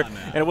the Razor,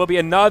 and it will be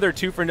another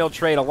 2-for-0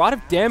 trade. A lot of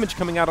damage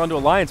coming out onto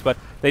Alliance, but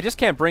they just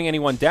can't bring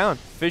anyone down.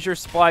 Fissure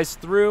flies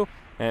through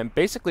and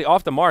basically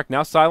off the mark.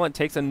 Now Silent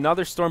takes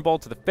another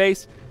Stormbolt to the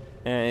face,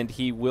 and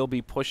he will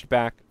be pushed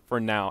back for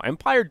now.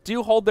 Empire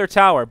do hold their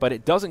tower, but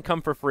it doesn't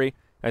come for free,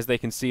 as they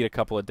concede a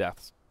couple of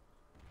deaths.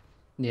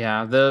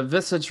 Yeah, the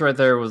Visage right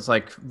there was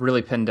like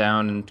really pinned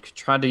down and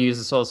tried to use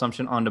the Soul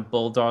Assumption onto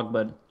Bulldog,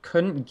 but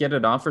couldn't get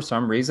it off for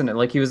some reason.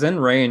 Like he was in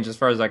range as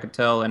far as I could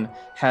tell and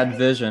had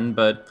vision,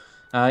 but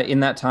in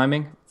that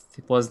timing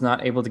was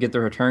not able to get the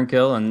return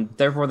kill, and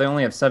therefore they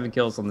only have 7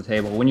 kills on the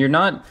table. When you're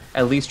not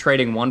at least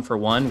trading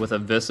 1-for-1 with a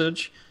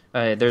Visage,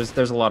 there's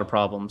a lot of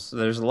problems.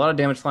 There's a lot of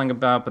damage flying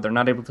about, but they're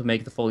not able to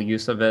make the full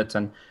use of it,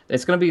 and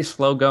it's going to be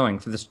slow going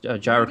for this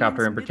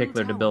Gyrocopter in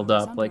particular to build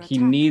up. Like, he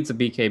needs a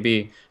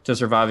BKB to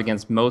survive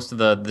against most of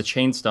the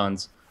chain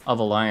stuns of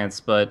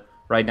Alliance, but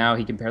right now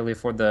he can barely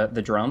afford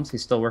the drums.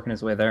 He's still working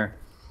his way there.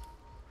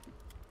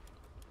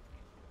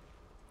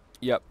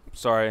 Yep,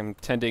 sorry, I'm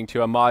tending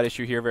to a mod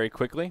issue here very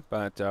quickly,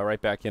 but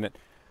right back in it.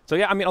 So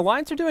yeah, I mean,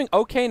 Alliance are doing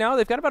okay now.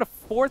 They've got about a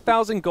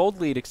 4,000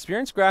 gold lead.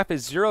 Experience graph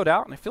is zeroed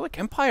out, and I feel like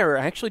Empire are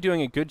actually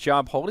doing a good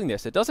job holding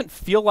this. It doesn't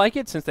feel like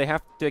it since they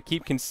have to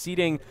keep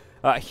conceding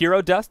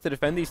hero dust to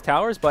defend these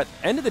towers, but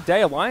end of the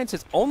day, Alliance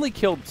has only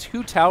killed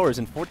 2 towers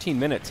in 14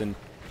 minutes, and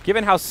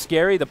given how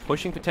scary the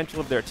pushing potential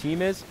of their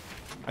team is,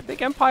 I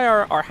think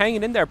Empire are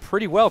hanging in there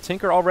pretty well.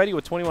 Tinker already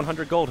with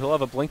 2,100 gold. He'll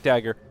have a Blink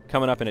Dagger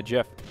coming up in a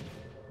jiff.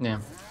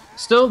 Yeah.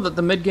 Still,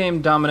 the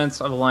mid-game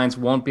dominance of Alliance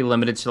won't be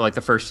limited to like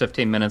the first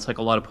 15 minutes like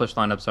a lot of push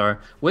lineups are.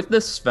 With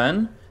this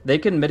Sven, they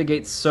can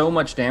mitigate so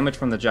much damage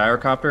from the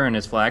Gyrocopter and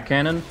his flag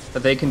cannon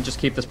that they can just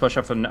keep this push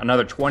up for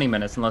another 20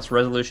 minutes unless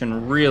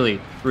Resolution really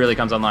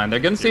comes online. They're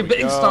going to see a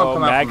big stomp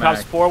come out Mag from comes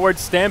Mag. forward,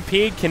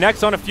 Stampede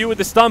connects on a few with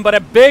the stun, but a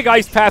big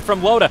Ice Path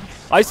from Loda.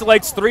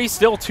 Isolates 3,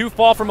 still 2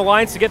 fall from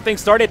Alliance to get things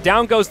started.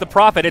 Down goes the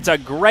Prophet. It's a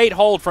great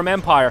hold from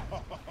Empire.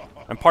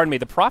 And pardon me,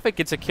 the Prophet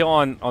gets a kill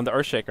on the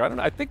Earthshaker. I don't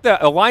know. I think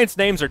the Alliance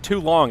names are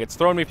too long. It's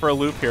throwing me for a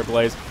loop here,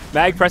 Blaze.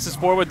 Mag presses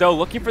forward, though,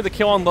 looking for the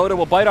kill on Loda.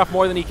 Will bite off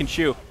more than he can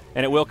chew,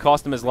 and it will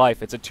cost him his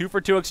life. It's a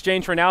 2-for-2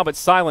 exchange for now, but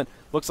Silent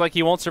looks like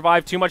he won't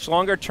survive too much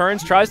longer.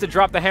 Turns, tries to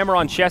drop the hammer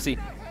on Chessie.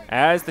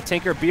 As the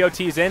Tinker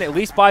BOTs in, at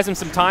least buys him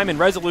some time, and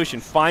Resolution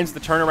finds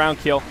the turnaround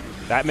kill.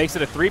 That makes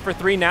it a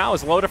 3-for-3 now,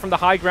 as Loda from the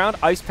high ground,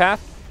 Ice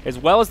Path, as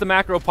well as the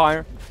Macro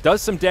Pyre,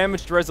 does some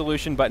damage to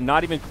Resolution, but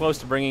not even close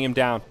to bringing him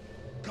down.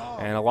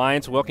 And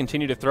Alliance will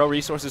continue to throw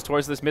resources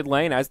towards this mid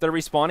lane as they're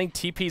respawning.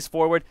 TP's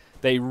forward.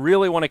 They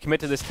really want to commit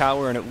to this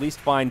tower and at least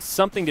find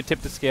something to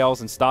tip the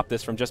scales and stop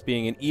this from just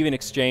being an even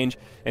exchange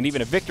and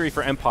even a victory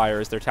for Empire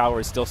as their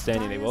tower is still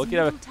standing. They will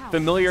get a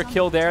familiar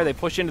kill there. They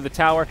push into the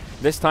tower.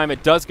 This time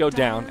it does go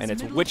down, and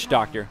it's Witch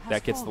Doctor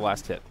that gets the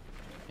last hit.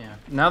 Yeah.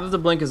 Now that the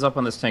blink is up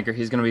on this Tinker,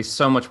 he's going to be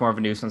so much more of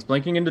a nuisance.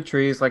 Blinking into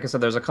trees, like I said,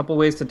 there's a couple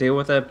ways to deal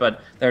with it, but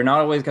they're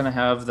not always going to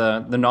have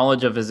the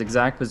knowledge of his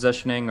exact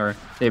positioning or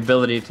the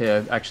ability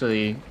to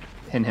actually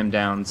pin him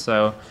down.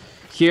 So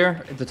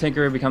here, the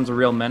Tinker becomes a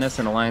real menace,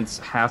 and Alliance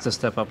has to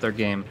step up their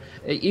game.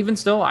 Even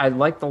still, I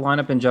like the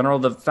lineup in general.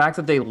 The fact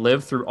that they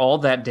lived through all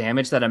that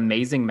damage, that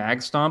amazing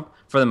mag stomp,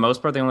 for the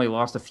most part, they only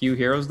lost a few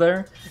heroes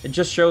there. It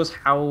just shows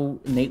how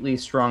innately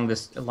strong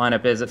this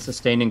lineup is at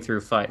sustaining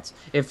through fights.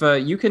 If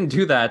you can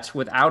do that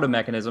without a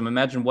mechanism,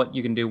 imagine what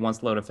you can do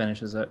once Loda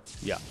finishes it.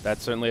 Yeah,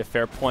 that's certainly a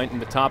fair point in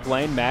the top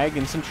lane. Mag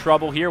in some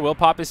trouble here. Will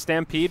pop his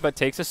Stampede, but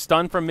takes a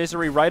stun from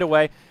Misery right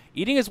away.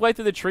 Eating his way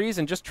through the trees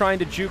and just trying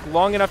to juke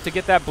long enough to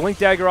get that Blink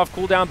Dagger off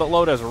cooldown, but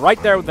Loda's right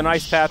there with the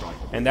nice path,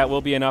 and that will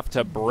be enough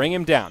to bring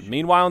him down.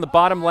 Meanwhile, in the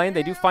bottom lane,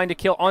 they do find a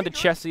kill onto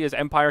Chessie as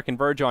Empire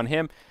converge on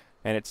him,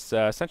 and it's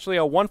essentially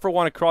a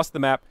 1-for-1 across the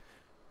map.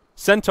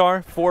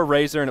 Centaur for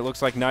Razor, and it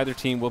looks like neither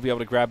team will be able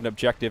to grab an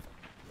objective,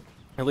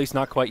 at least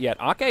not quite yet.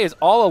 Ake is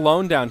all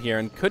alone down here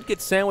and could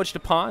get sandwiched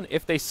upon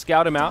if they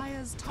scout him out.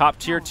 Top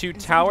tier 2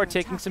 tower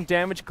taking some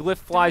damage. Glyph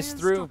flies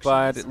through,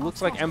 but it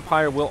looks like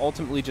Empire will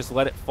ultimately just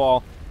let it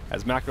fall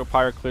as Macro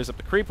Pyre clears up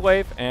the creep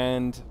wave,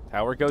 and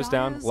tower goes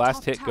down.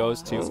 Last hit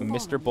goes to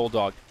Mr.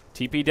 Bulldog.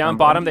 TP down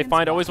bottom. They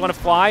find Always Want to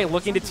Fly,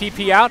 looking to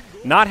TP out.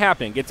 Not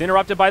happening. Gets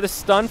interrupted by the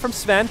stun from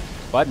Sven,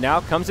 but now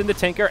comes into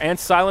Tinker and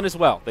Silent as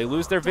well. They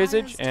lose their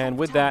Visage, and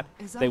with that,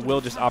 they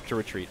will just opt to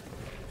retreat.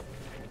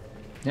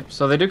 Yep,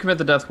 so they do commit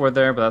the Death Ward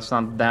there, but that's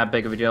not that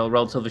big of a deal.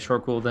 Relatively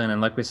short cooldown,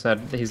 and like we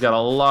said, he's got a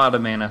lot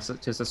of mana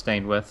to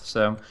sustain with.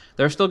 So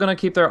they're still going to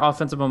keep their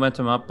offensive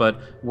momentum up, but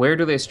where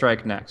do they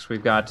strike next?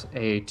 We've got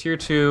a tier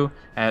 2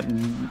 at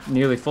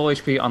nearly full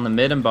HP on the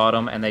mid and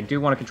bottom, and they do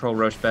want to control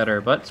Roche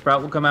better, but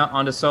Sprout will come out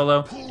onto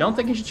solo. Don't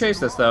think he should chase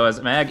this, though, as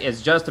Mag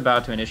is just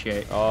about to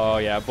initiate. Oh,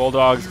 yeah,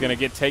 Bulldog's going to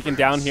get taken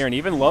down here, and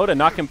even Loda,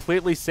 not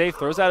completely safe,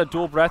 throws out a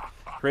dual breath.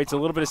 Creates a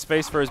little bit of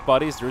space for his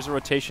buddies. There's a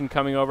rotation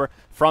coming over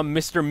from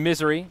Mr.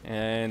 Misery,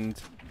 and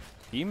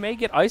he may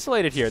get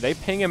isolated here. They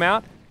ping him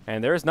out,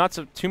 and there is not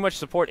too much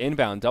support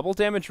inbound. Double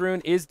damage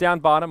rune is down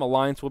bottom.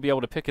 Alliance will be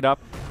able to pick it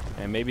up,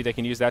 and maybe they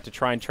can use that to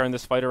try and turn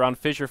this fight around.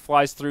 Fissure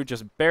flies through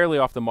just barely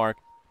off the mark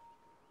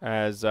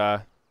as,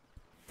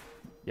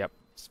 yep,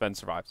 Sven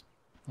survives.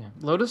 Yeah.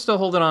 Loda's still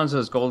holding on to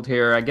his gold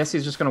here. I guess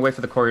he's just going to wait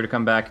for the courier to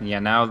come back, and yeah,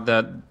 now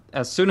that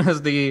as soon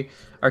as the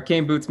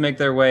arcane boots make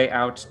their way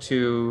out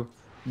to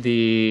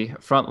the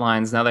front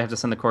lines, now they have to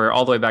send the courier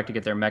all the way back to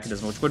get their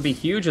mechanism, which would be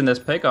huge in this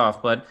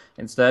pickoff, but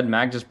instead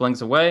Mag just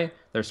blinks away,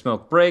 their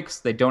smoke breaks,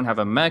 they don't have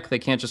a mech, they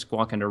can't just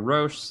walk into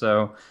Roche,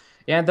 so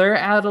yeah, they're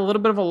at a little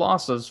bit of a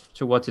loss as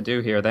to what to do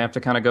here. They have to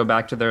kind of go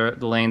back to the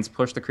lanes,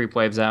 push the creep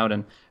waves out,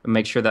 and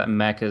make sure that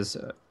mech is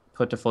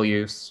put to full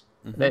use.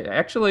 They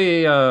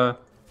actually,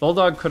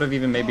 Bulldog could have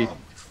even maybe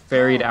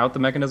ferried out the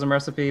mechanism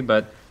recipe,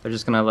 but they're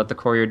just going to let the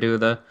courier do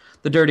the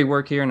dirty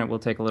work here, and it will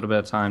take a little bit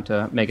of time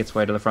to make its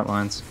way to the front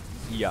lines.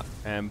 Yeah,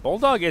 and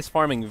Bulldog is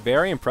farming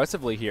very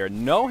impressively here.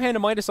 No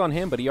Hanamitis on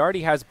him, but he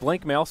already has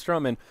Blink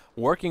Maelstrom and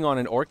working on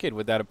an Orchid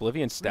with that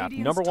Oblivion staff.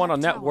 Number 1 on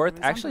net worth,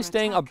 actually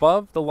staying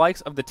above the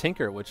likes of the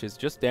Tinker, which is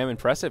just damn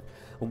impressive.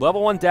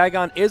 Level 1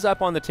 Dagon is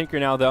up on the Tinker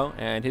now, though,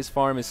 and his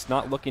farm is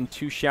not looking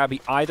too shabby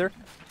either,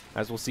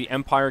 as we'll see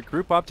Empire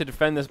group up to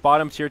defend this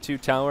bottom tier 2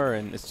 tower,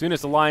 and as soon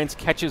as Alliance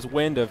catches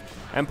wind of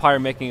Empire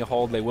making a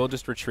hold, they will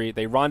just retreat.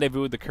 They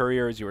rendezvous with the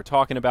courier, as you were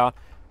talking about.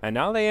 And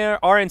now they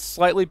are in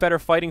slightly better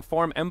fighting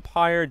form.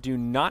 Empire do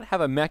not have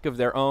a mech of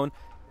their own,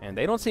 and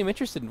they don't seem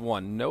interested in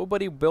one.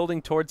 Nobody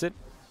building towards it,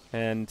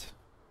 and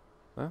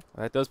well,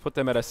 that does put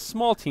them at a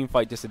small team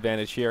fight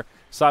disadvantage here.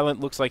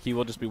 Silent looks like he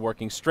will just be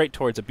working straight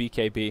towards a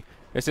BKB.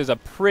 This is a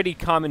pretty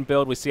common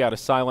build we see out of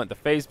Silent. The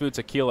Phase Boots,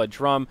 Aquila,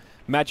 Drum,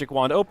 Magic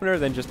Wand Opener,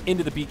 then just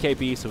into the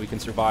BKB so he can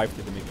survive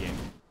through the mid-game.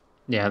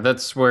 Yeah,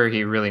 that's where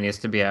he really needs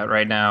to be at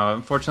right now.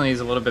 Unfortunately,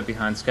 he's a little bit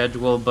behind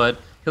schedule, but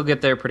he'll get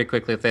there pretty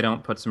quickly if they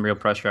don't put some real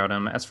pressure on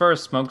him. As far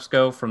as smokes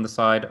go from the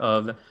side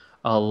of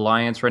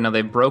Alliance right now,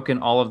 they've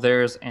broken all of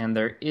theirs, and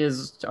there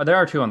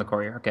are 2 on the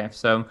courier. Okay,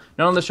 so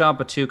not on the shop,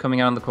 but 2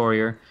 coming out on the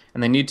courier,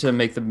 and they need to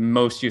make the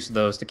most use of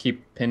those to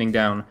keep pinning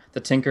down the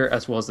Tinker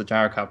as well as the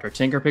Gyrocopter.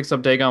 Tinker picks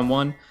up Dagon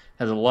 1,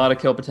 has a lot of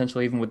kill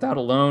potential even with that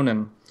alone,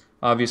 and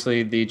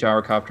obviously the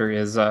Gyrocopter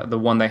is the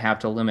one they have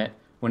to limit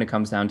when it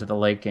comes down to the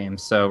late game.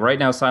 So right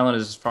now Silent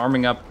is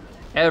farming up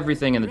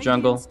everything in the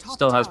jungle,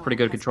 still has pretty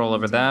good control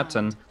over that,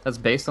 and that's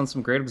based on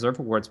some great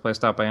observer wards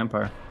placed out by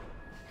Empire.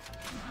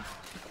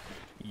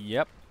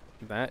 Yep,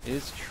 that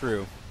is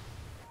true.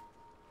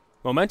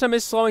 Momentum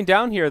is slowing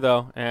down here,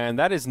 though, and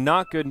that is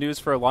not good news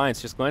for Alliance.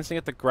 Just glancing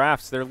at the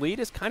graphs, their lead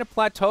is kind of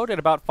plateaued at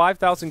about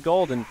 5,000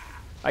 gold, and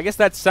I guess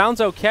that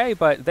sounds okay,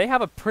 but they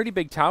have a pretty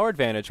big tower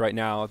advantage right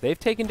now. They've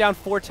taken down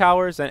 4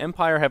 towers, and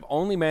Empire have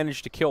only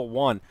managed to kill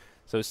 1.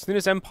 So as soon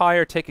as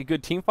Empire take a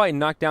good team fight and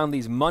knock down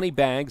these money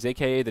bags,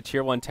 a.k.a. the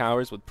Tier 1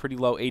 towers with pretty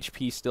low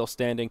HP still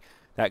standing,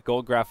 that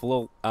gold graph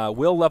will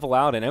level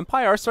out, and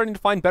Empire are starting to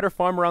find better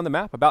farm around the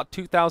map, about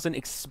 2,000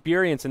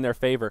 experience in their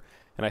favor,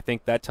 and I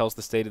think that tells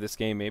the state of this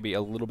game maybe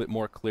a little bit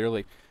more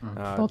clearly.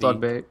 Bulldog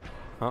bait.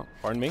 Huh?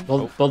 Pardon me?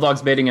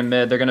 Bulldog's baiting in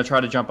mid. They're going to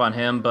try to jump on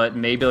him, but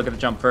maybe look at the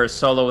jump first.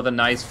 Solo with a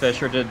nice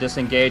Fissure to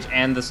disengage,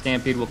 and the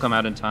Stampede will come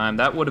out in time.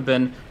 That would have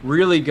been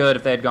really good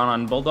if they had gone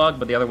on Bulldog,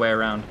 but the other way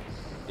around.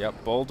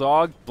 Yep,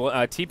 Bulldog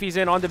TP's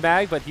in onto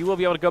Mag, but he will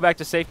be able to go back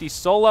to safety.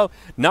 Solo,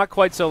 not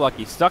quite so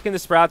lucky. Stuck in the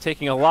Sprout,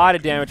 taking a lot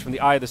of damage from the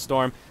Eye of the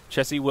Storm.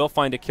 Chessie will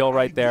find a kill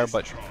right there,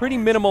 but pretty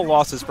minimal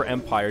losses for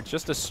Empire.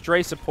 Just a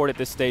stray support at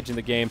this stage in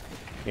the game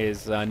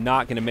is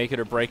not going to make it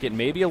or break it.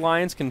 Maybe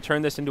Alliance can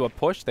turn this into a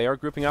push. They are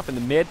grouping up in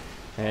the mid,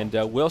 and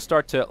will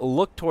start to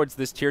look towards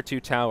this Tier 2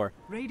 tower.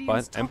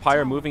 But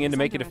Empire moving in to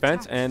make a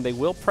defense, and they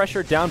will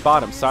pressure down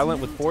bottom.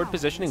 Silent with forward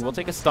positioning will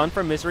take a stun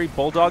from Misery.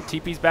 Bulldog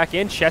TP's back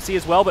in. Chessie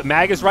as well, but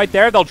Mag is right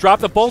there. They'll drop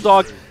the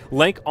Bulldog.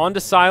 Link onto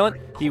Silent.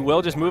 He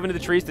will just move into the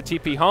trees to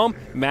TP home.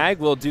 Mag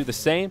will do the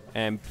same,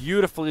 and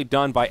beautifully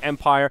done by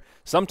Empire.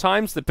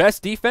 Sometimes the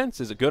best defense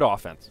is a good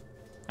offense.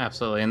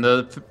 Absolutely, and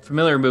the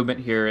familiar movement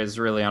here is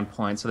really on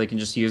point, so they can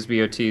just use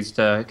BOTs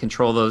to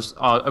control those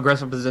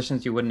aggressive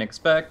positions you wouldn't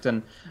expect,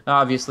 and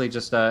obviously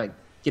just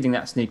getting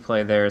that sneak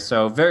play there.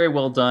 So very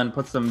well done,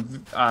 puts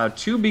them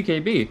 2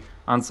 BKB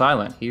on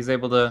Silent. He's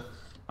able to,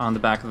 on the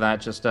back of that,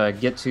 just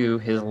get to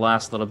his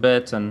last little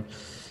bit, and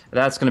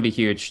that's going to be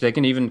huge. They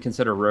can even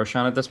consider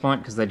Roshan at this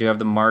point, because they do have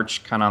the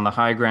March kind of on the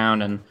high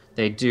ground, and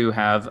they do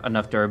have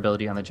enough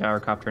durability on the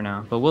Gyrocopter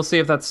now. But we'll see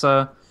if that's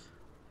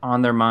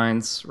on their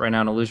minds. Right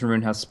now an Illusion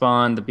Rune has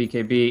spawned, the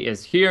BKB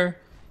is here,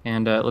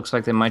 and it looks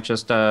like they might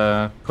just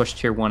push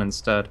Tier 1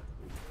 instead.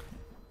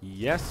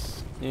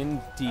 Yes,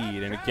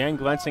 indeed. And again,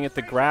 glancing at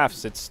the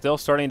graphs, it's still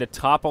starting to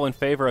topple in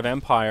favor of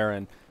Empire,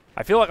 and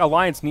I feel like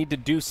Alliance need to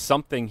do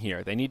something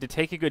here. They need to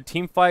take a good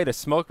team fight, a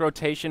smoke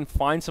rotation,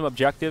 find some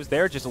objectives.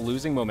 They're just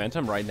losing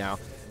momentum right now.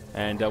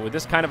 And with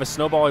this kind of a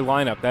snowballing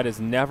lineup, that is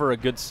never a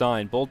good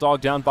sign.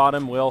 Bulldog down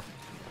bottom will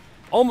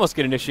almost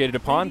get initiated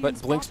upon, but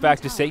blinks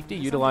back to safety,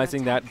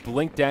 utilizing that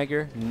Blink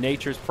Dagger,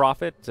 Nature's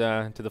Prophet,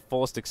 to the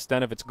fullest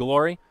extent of its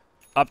glory.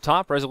 Up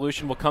top,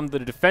 Resolution will come to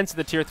the defense of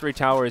the Tier 3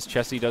 tower as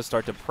Chessie does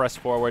start to press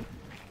forward,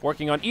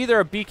 working on either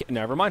a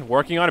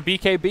working on a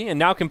BKB, and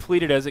now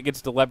completed as it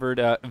gets delivered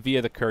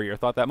via the Courier.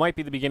 Thought that might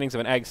be the beginnings of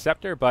an Egg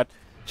Scepter, but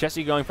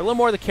Chessie going for a little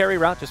more of the carry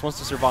route, just wants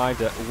to survive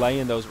to lay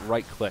in those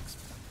right clicks.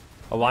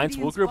 Alliance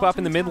will group up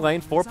in the mid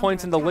lane, 4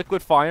 points into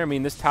Liquid Fire. I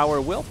mean, this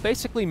tower will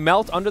basically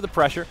melt under the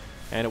pressure,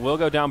 and it will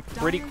go down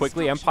pretty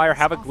quickly. Empire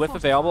have a glyph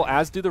available,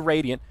 as do the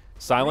Radiant.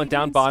 Silent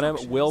down bottom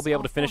will be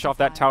able to finish off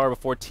that tower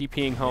before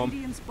TPing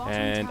home.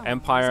 And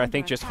Empire, I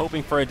think, just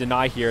hoping for a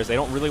deny here as they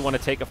don't really want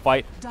to take a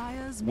fight.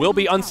 Will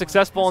be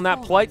unsuccessful in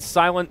that plight.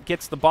 Silent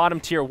gets the bottom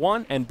Tier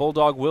 1, and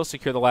Bulldog will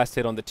secure the last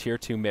hit on the Tier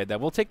 2 mid.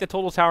 That will take the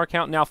total tower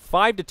count now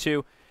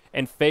 5-2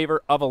 in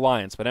favor of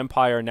Alliance, but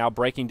Empire now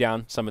breaking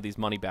down some of these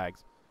money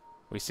bags.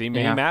 We see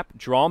mini-map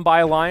drawn by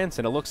Alliance,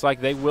 and it looks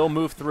like they will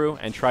move through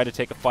and try to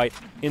take a fight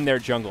in their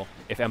jungle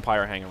if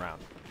Empire hang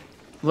around.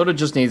 Loda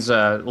just needs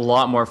a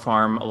lot more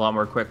farm, a lot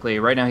more quickly.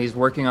 Right now he's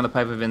working on the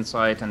Pipe of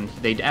Insight, and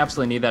they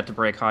absolutely need that to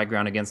break high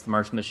ground against the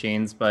Martian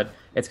machines, but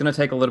it's going to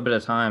take a little bit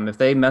of time. If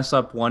they mess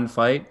up one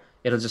fight,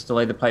 it'll just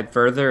delay the pipe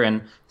further,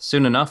 and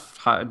soon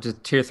enough,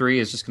 Tier 3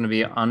 is just going to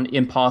be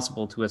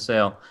impossible to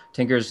assail.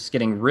 Tinker's just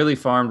getting really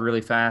farmed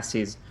really fast.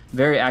 He's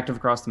very active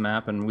across the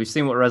map, and we've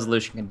seen what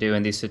Resolution can do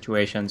in these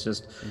situations.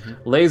 Just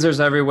lasers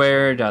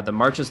everywhere, the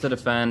marches to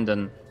defend,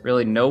 and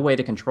really no way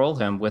to control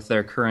him with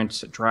their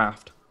current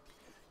draft.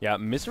 Yeah,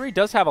 Misery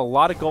does have a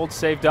lot of gold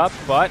saved up,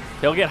 but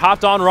he'll get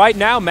hopped on right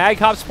now. Mag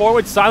hops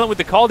forward, Silent with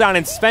the call down,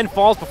 and Sven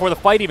falls before the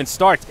fight even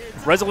starts.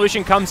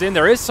 Resolution comes in.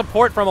 There is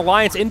support from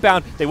Alliance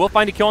inbound. They will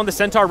find a kill on the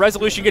Centaur.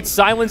 Resolution gets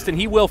silenced, and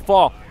he will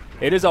fall.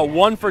 It is a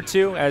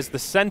 1-for-2 as the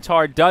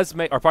Centaur does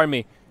make, or pardon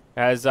me,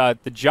 as the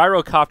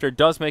Gyrocopter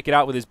does make it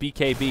out with his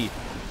BKB.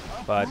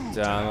 But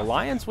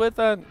Alliance with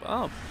a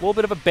little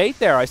bit of a bait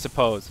there, I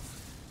suppose.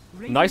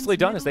 Nicely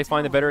done as they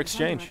find a better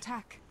exchange.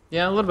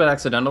 Yeah, a little bit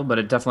accidental, but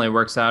it definitely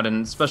works out,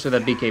 and especially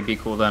that BKB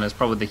cooldown is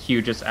probably the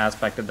hugest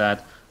aspect of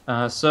that.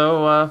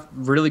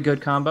 Really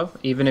good combo.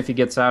 Even if he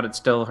gets out, it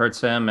still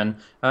hurts him, and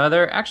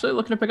they're actually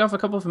looking to pick off a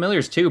couple of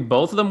familiars too.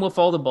 Both of them will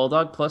fall to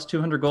Bulldog, plus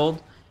 200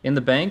 gold in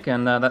the bank,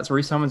 and that's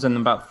resummons in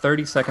about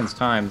 30 seconds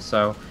time.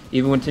 So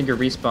even when Tinker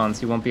respawns,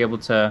 he won't be able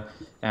to,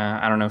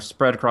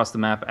 spread across the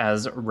map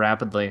as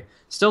rapidly.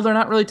 Still, they're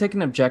not really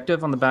taking an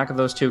objective on the back of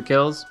those 2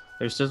 kills.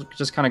 They're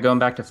just kind of going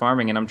back to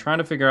farming, and I'm trying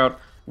to figure out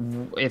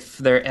if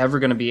they're ever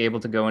going to be able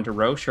to go into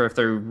Roche, or if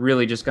they're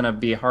really just going to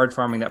be hard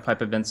farming that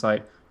Pipe of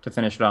Insight to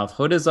finish it off.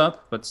 Hood is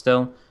up, but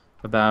still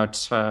about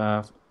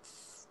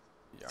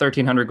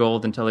 1,300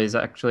 gold until he's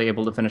actually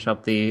able to finish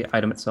up the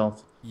item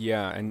itself.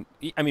 Yeah, and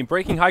I mean,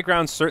 breaking high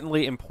ground is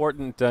certainly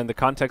important in the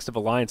context of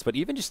Alliance, but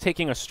even just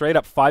taking a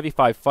straight-up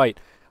 5v5 fight,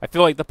 I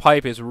feel like the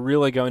Pipe is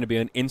really going to be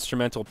an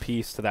instrumental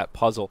piece to that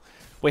puzzle.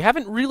 We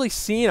haven't really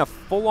seen a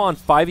full-on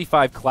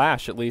 5v5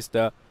 clash, at least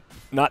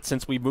not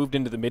since we moved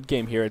into the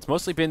mid-game here. It's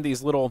mostly been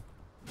these little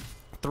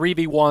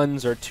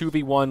 3v1s or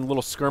 2v1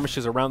 little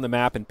skirmishes around the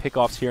map and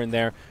pickoffs here and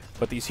there.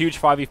 But these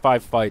huge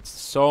 5v5 fights,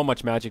 so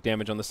much magic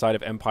damage on the side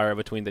of Empire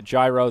between the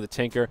Gyro, the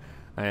Tinker,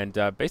 and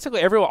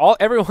basically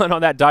everyone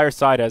on that dire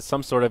side has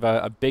some sort of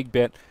a big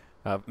bit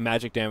of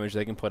magic damage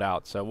they can put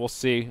out. So we'll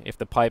see if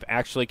the Pipe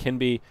actually can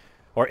be,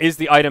 or is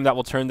the item that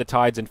will turn the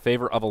tides in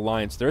favor of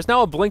Alliance. There is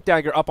now a Blink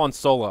Dagger up on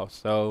solo,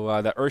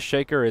 so the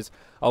Earthshaker is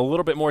a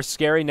little bit more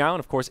scary now, and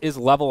of course is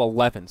level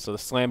 11, so the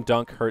Slam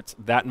Dunk hurts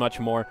that much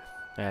more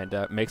and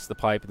makes the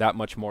Pipe that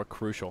much more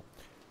crucial.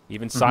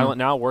 Even Silent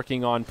now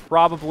working on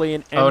probably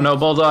an Oh no,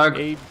 Bulldog.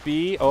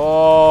 AB.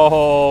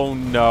 Oh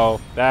no,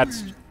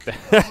 that's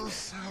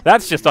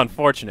that's just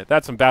unfortunate.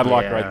 That's some bad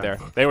luck right there.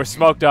 They were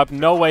smoked up.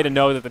 No way to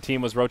know that the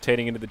team was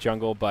rotating into the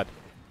jungle, but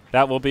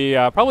that will be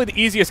probably the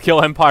easiest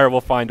kill Empire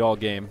will find all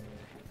game.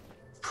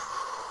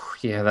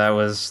 Yeah, that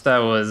was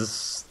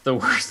the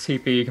worst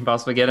TP you can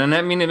possibly get, and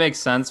I mean it makes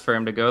sense for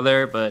him to go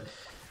there, but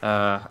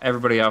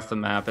everybody off the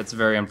map, it's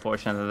very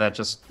unfortunate that that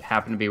just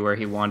happened to be where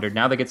he wandered.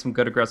 Now they get some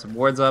good aggressive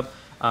wards up.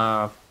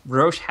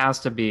 Roche has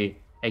to be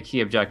a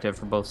key objective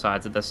for both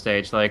sides at this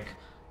stage. Like,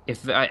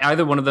 if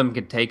either one of them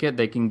can take it,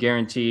 they can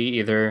guarantee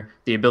either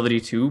the ability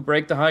to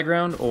break the high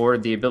ground or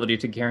the ability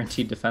to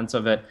guarantee defense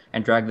of it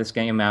and drag this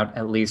game out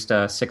at least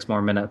 6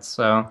 more minutes.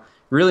 So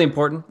really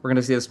important. We're going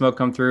to see the smoke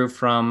come through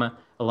from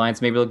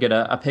Alliance. Maybe they'll get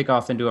a pick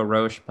off into a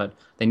Roche, but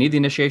they need the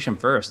initiation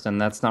first, and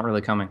that's not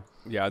really coming.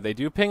 Yeah, they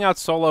do ping out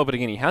solo, but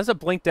again, he has a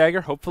Blink Dagger,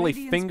 hopefully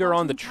finger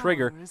on the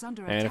trigger,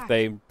 and if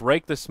they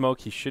break the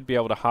smoke, he should be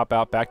able to hop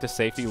out back to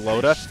safety.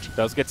 Loda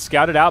does get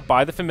scouted out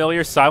by the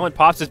familiar. Silent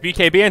pops his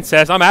BKB and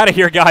says, I'm out of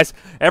here, guys.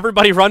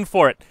 Everybody run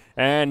for it.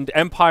 And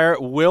Empire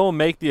will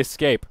make the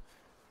escape.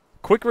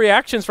 quick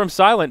reactions from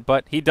Silent,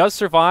 but he does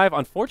survive.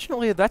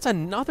 Unfortunately, that's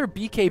another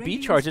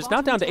BKB charge. It's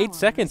now down to 8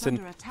 seconds,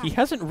 and he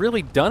hasn't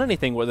really done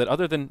anything with it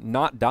other than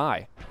not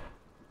die.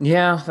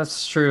 Yeah,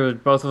 that's true.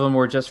 Both of them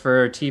were just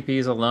for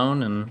TPs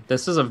alone, and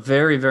this is a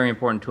very, very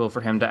important tool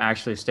for him to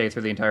actually stay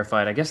through the entire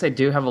fight. I guess they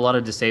do have a lot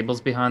of disables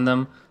behind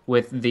them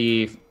with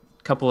the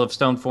couple of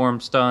Stone Form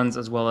stuns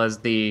as well as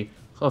the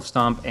Hoof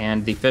Stomp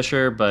and the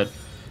Fissure, but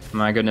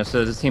my goodness,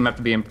 does this team have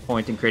to be in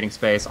point and creating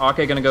space?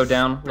 Ake gonna go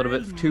down a little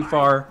bit too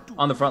far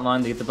on the front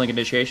line to get the Blink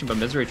Initiation, but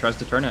Misery tries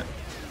to turn it.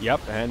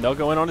 Yep, and they'll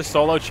go in on to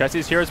Solo.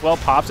 Chessie's here as well.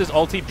 Pops his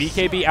ulti.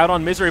 BKB out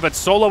on Misery, but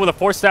Solo with a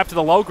force staff to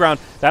the low ground.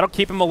 That'll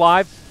keep him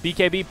alive.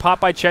 BKB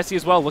popped by Chessie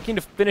as well, looking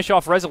to finish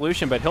off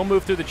Resolution, but he'll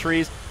move through the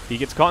trees. He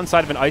gets caught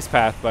inside of an ice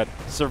path, but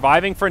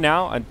surviving for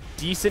now. A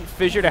decent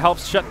fissure to help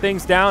shut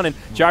things down, and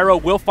Gyro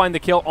will find the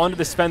kill onto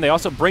the Sven. They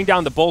also bring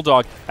down the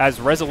Bulldog as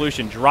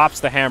Resolution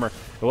drops the hammer.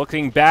 They're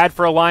looking bad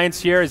for Alliance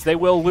here as they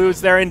will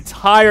lose their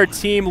entire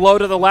team low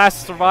to the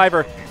last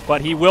survivor, but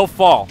he will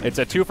fall. It's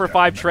a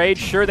 2-for-5 trade.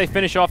 Sure, they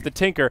finish off the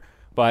Tinker,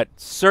 but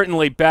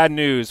certainly bad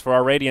news for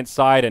our Radiant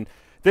side, and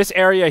this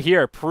area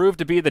here proved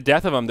to be the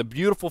death of him. The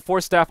beautiful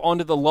force staff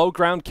onto the low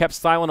ground kept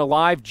Silent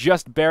alive,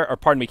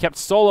 kept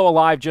Solo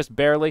alive just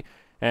barely,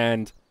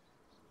 and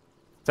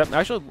that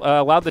actually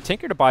allowed the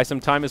Tinker to buy some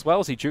time as well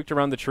as he juked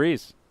around the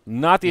trees.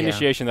 Not the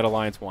initiation that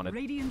Alliance wanted.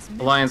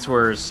 Alliance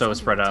were so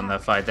spread out in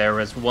that fight. There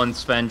was one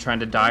Sven trying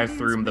to dive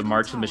through the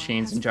March of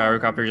Machines and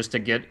Gyrocopter just to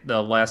get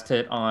the last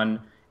hit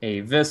on a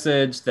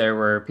Visage. There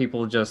were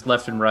people just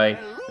left and right,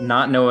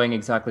 not knowing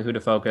exactly who to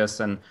focus,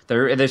 and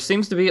there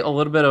seems to be a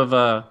little bit of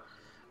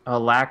a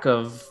lack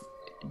of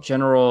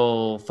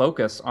general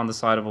focus on the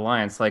side of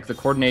Alliance. Like the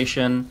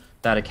coordination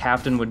that a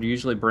captain would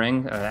usually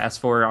bring.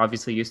 S4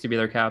 obviously used to be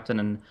their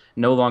captain and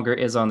no longer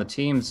is on the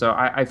team. So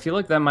I feel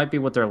like that might be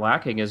what they're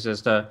lacking, is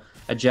just a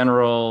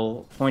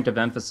general point of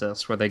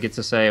emphasis where they get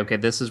to say, okay,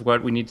 this is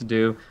what we need to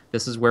do,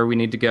 this is where we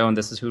need to go, and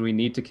this is who we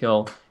need to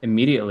kill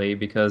immediately,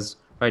 because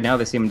right now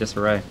they seem in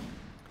disarray.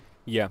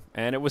 Yeah,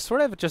 and it was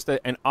sort of just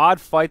an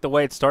odd fight the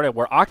way it started,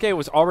 where Ake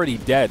was already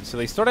dead. So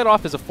they started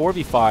off as a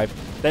 4v5,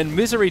 then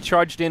Misery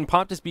charged in,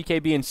 popped his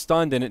BKB and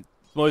stunned, and it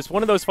was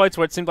one of those fights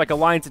where it seemed like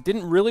Alliance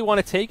didn't really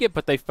want to take it,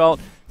 but they felt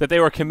that they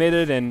were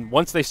committed, and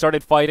once they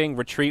started fighting,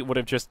 retreat would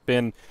have just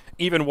been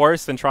even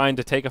worse than trying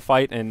to take a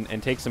fight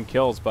and take some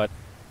kills. But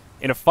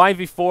in a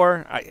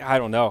 5v4, I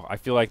don't know. I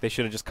feel like they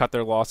should have just cut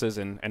their losses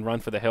and run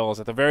for the hills.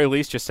 At the very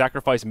least, just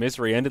sacrifice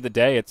Misery. End of the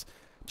day, it's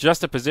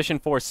just a position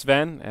for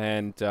Sven,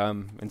 and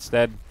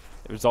instead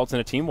it results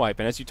in a team wipe.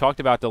 And as you talked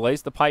about,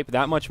 delays the pipe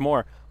that much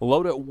more.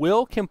 Loda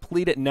will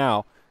complete it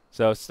now.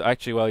 So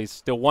actually, well, he's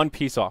still one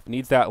piece off.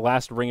 Needs that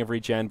last ring of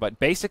regen, but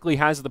basically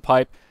has the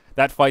pipe.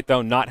 That fight,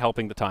 though, not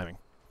helping the timing.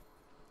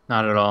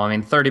 Not at all. I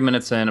mean, 30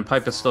 minutes in, a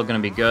pipe is still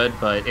going to be good,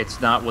 but it's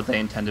not what they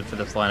intended for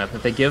this lineup.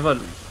 If they give a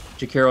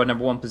Jakiro a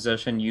 #1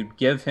 position, you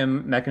give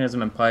him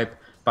mechanism and pipe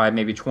by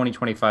maybe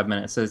 20-25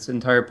 minutes. So its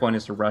entire point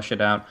is to rush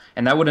it out,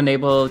 and that would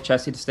enable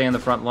Chessie to stay on the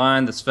front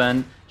line, the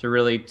Sven to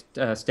really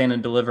stand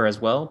and deliver as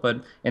well.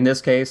 But in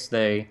this case,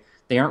 they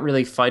aren't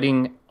really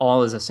fighting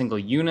all as a single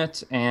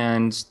unit,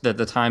 and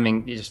the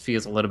timing just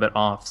feels a little bit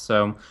off.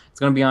 So it's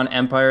going to be on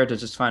Empire to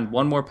just find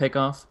one more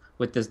pickoff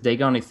with this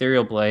Dagon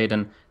Ethereal Blade,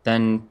 and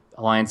then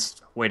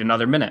Alliance wait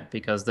another minute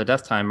because the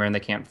death timer, and they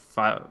can't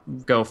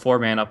go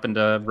 4-man up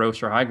into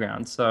Roche or High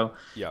Ground. So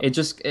yep.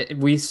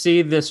 We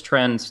see this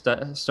trend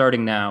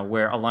starting now,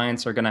 where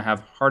Alliance are going to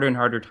have harder and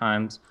harder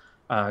times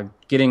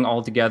getting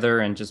all together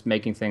and just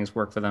making things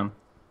work for them.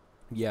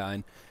 Yeah,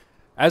 and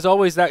as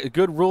always, that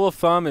good rule of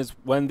thumb is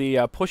when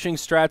the pushing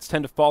strats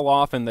tend to fall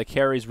off and the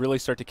carries really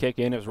start to kick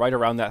in. It was right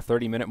around that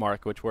 30-minute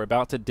mark, which we're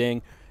about to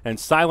ding. And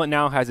Silent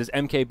now has his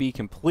MKB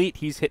complete.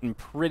 He's hitting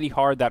pretty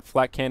hard. That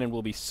flat cannon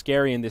will be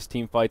scary in this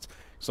team fights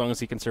as long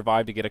as he can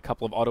survive to get a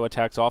couple of auto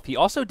attacks off. He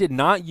also did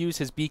not use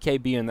his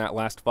BKB in that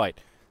last fight.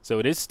 So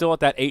it is still at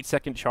that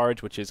 8-second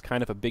charge, which is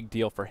kind of a big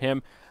deal for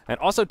him. And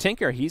also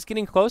Tinker, he's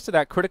getting close to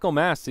that critical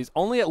mass. He's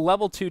only at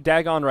level 2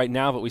 Dagon right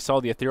now, but we saw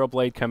the Ethereal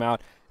Blade come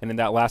out, and in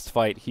that last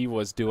fight, he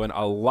was doing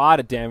a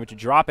lot of damage,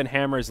 dropping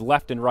hammers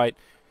left and right,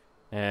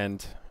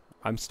 and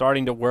I'm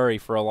starting to worry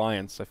for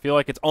Alliance. I feel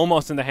like it's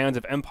almost in the hands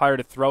of Empire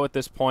to throw at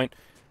this point.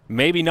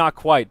 Maybe not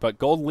quite, but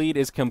gold lead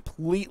is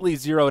completely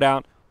zeroed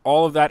out.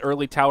 All of that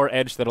early tower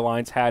edge that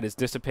Alliance had is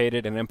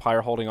dissipated, and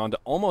Empire holding on to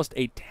almost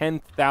a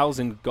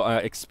 10,000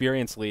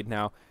 experience lead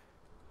now.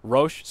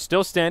 Roche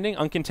still standing,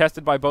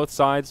 uncontested by both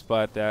sides,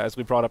 but as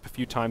we brought up a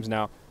few times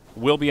now,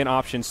 will be an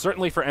option,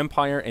 certainly for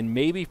Empire and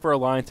maybe for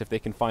Alliance if they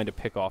can find a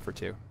pick-off or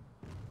two.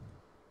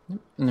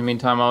 In the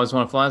meantime, I Always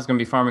Want to Fly is going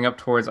to be farming up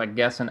towards, I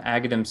guess, an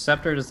Agadim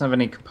Scepter. Doesn't have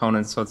any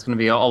components, so it's going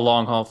to be a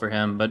long haul for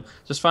him. But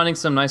just finding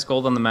some nice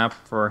gold on the map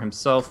for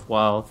himself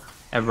while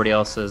everybody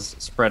else is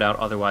spread out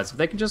otherwise. If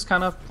they can just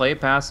kind of play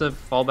passive,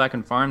 fall back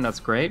and farm, that's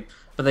great.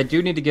 But they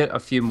do need to get a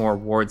few more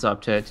wards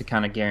up to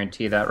kind of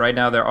guarantee that. Right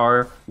now there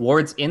are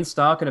wards in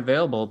stock and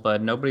available,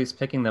 but nobody's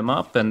picking them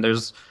up. And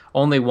there's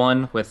only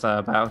one with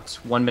about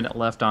 1 minute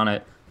left on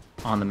it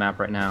on the map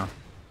right now.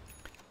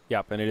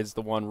 Yep, and it is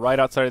the one right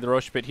outside of the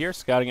Roche pit here,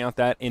 scouting out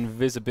that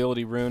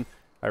invisibility rune.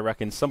 I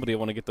reckon somebody will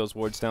want to get those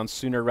wards down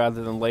sooner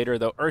rather than later,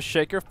 though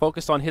Earthshaker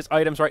focused on his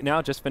items right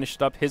now, just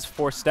finished up his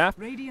Force Staff.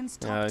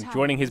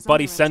 Joining his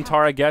buddy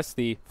Centaur, I guess,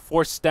 the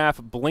Force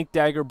Staff Blink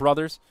Dagger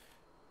brothers.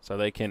 So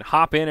they can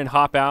hop in and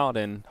hop out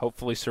and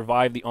hopefully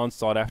survive the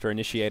onslaught after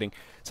initiating.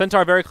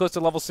 Centaur very close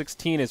to level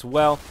 16 as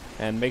well,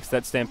 and makes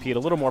that Stampede a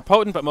little more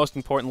potent, but most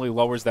importantly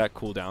lowers that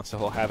cooldown, so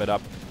he'll have it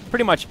up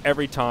pretty much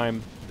every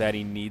time that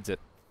he needs it.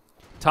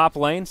 Top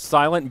lane,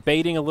 Silent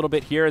baiting a little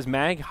bit here as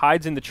Mag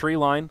hides in the tree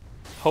line,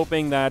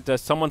 hoping that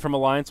someone from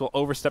Alliance will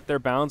overstep their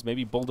bounds.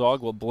 Maybe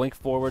Bulldog will blink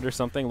forward or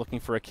something, looking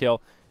for a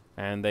kill,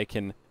 and they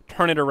can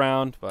turn it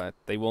around, but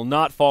they will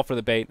not fall for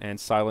the bait, and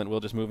Silent will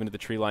just move into the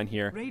tree line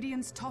here.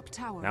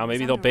 Now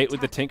maybe they'll bait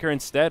with the Tinker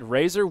instead.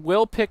 Razor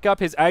will pick up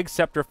his Ag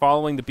Scepter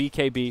following the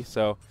BKB,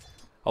 so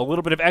a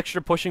little bit of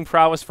extra pushing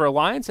prowess for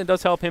Alliance, and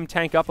does help him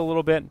tank up a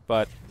little bit,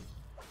 but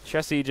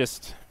Chessie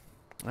just,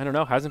 I don't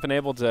know, hasn't been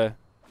able to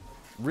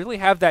really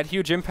have that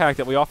huge impact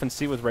that we often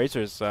see with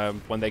Razors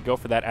when they go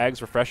for that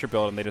Ag's Refresher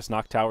build and they just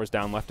knock towers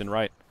down left and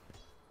right.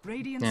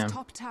 Yeah.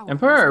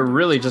 Empire are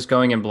really just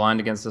going in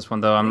blind against this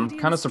one, though. I'm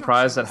kind of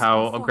surprised at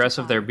how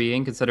aggressive they're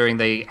being, considering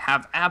they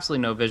have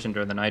absolutely no vision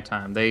during the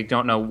nighttime. They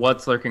don't know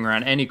what's lurking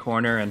around any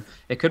corner, and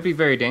it could be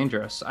very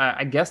dangerous.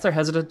 I guess they're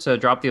hesitant to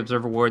drop the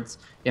Observer Wards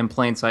in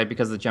plain sight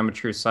because of the Gem of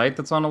True Sight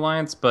that's on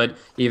Alliance, but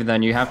even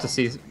then, you have to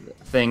see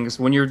things.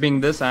 When you're being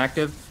this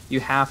active,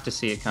 you have to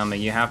see it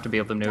coming. You have to be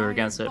able to maneuver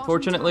against it.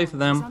 Fortunately for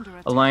them,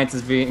 Alliance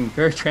is being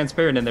very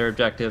transparent in their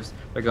objectives.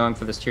 They're going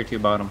for this Tier 2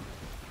 bottom.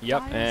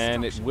 Yep,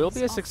 and it will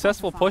be a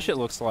successful push, it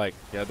looks like.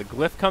 Yeah, the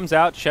Glyph comes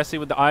out, Chessie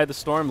with the Eye of the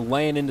Storm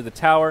laying into the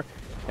tower,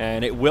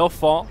 and it will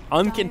fall.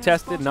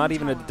 Uncontested, not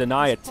even a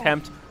deny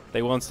attempt.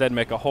 They will instead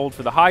make a hold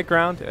for the high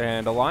ground,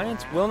 and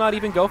Alliance will not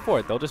even go for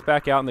it. They'll just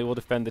back out, and they will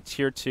defend the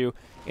Tier 2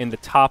 in the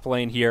top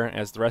lane here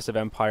as the rest of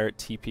Empire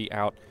TP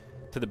out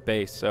to the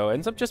base. So it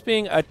ends up just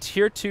being a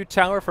Tier 2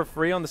 tower for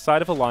free on the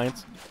side of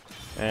Alliance.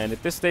 And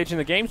at this stage in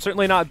the game,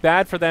 certainly not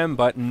bad for them,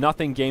 but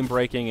nothing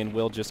game-breaking, and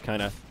will just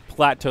kind of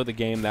plateau the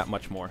game that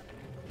much more.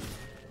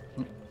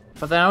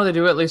 But now they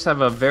do at least have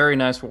a very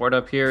nice ward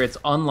up here. It's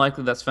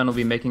unlikely that Sven will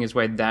be making his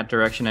way that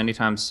direction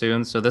anytime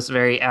soon, so this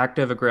very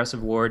active,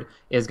 aggressive ward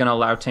is going to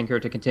allow Tinker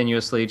to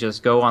continuously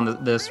just go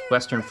on this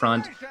western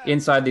front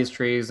inside these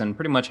trees and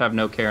pretty much have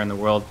no care in the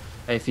world.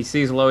 If he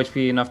sees a low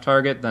HP enough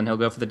target, then he'll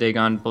go for the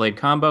Dagon Blade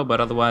combo, but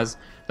otherwise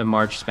the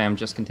March spam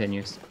just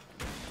continues.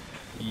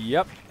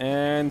 Yep,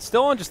 and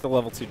still on just the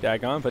level 2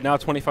 Dagon, but now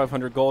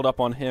 2,500 gold up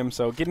on him,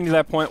 so getting to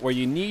that point where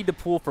you need to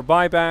pool for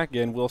buyback,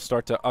 and we'll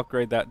start to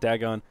upgrade that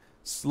Dagon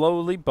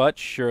slowly but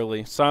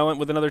surely. Silent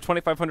with another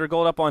 2,500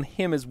 gold up on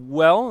him as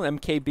well.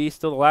 MKB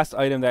still the last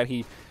item that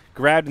he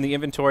grabbed in the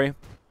inventory,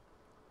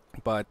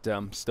 but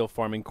still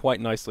farming quite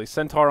nicely.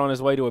 Centaur on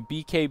his way to a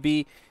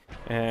BKB,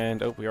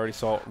 and oh, we already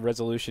saw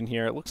Resolution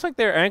here. It looks like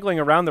they're angling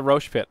around the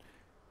Roche pit,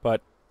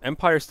 but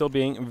Empire still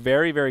being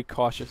very, very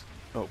cautious.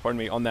 Oh, pardon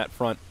me, on that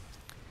front.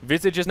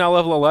 Visage is now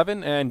level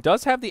 11 and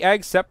does have the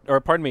Ag Scepter,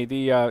 or pardon me,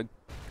 the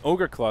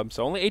Ogre Club,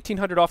 so only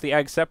 1,800 off the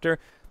Ag Scepter,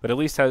 but at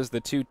least has the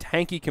 2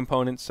 tanky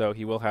components, so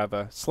he will have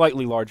a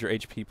slightly larger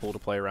HP pool to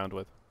play around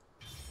with.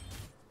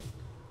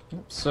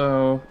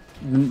 So,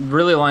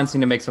 really Alliance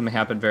need to make something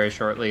happen very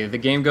shortly. The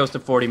game goes to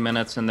 40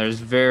 minutes, and there's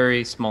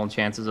very small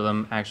chances of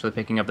them actually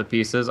picking up the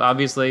pieces.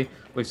 Obviously,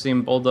 we've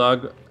seen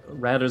Bulldog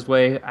rat his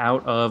way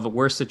out of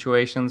worse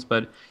situations,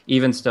 but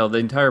even still, the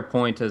entire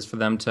point is for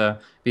them to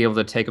be able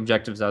to take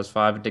objectives as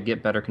 5 to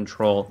get better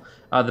control.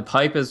 The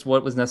pipe is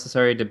what was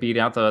necessary to beat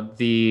out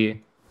the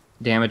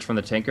damage from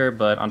the Tinker,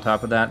 but on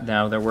top of that,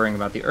 now they're worrying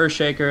about the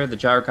Earthshaker, the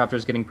Gyrocopter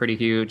is getting pretty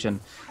huge, and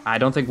I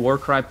don't think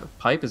Warcry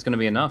pipe is going to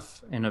be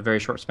enough in a very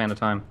short span of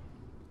time.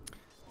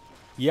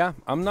 Yeah,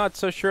 I'm not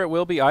so sure it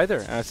will be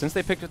either. Since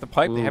they picked up the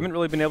pipe, they haven't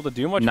really been able to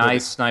do much.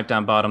 Nice snipe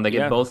down bottom. They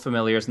get both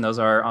familiars, and those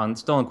are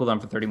still on cooldown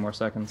for 30 more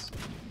seconds.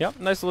 Yep,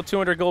 nice little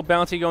 200 gold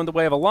bounty going the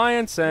way of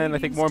Alliance, and I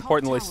think more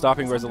importantly,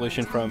 stopping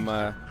Resolution from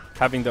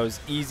having those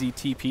easy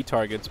TP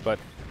targets. But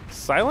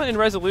Silent and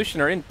Resolution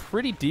are in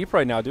pretty deep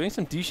right now, doing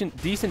some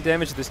decent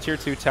damage to this Tier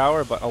 2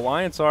 tower, but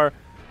Alliance are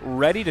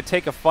ready to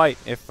take a fight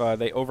if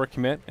they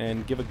overcommit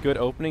and give a good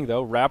opening,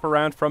 though.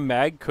 Wraparound from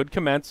Mag could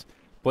commence.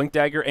 Blink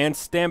Dagger and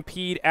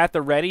Stampede at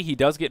the ready. He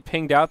does get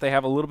pinged out. They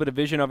have a little bit of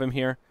vision of him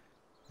here.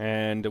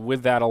 And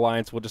with that,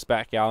 Alliance will just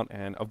back out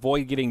and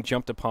avoid getting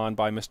jumped upon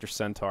by Mr.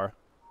 Centaur.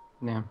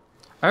 Yeah.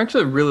 I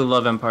actually really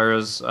love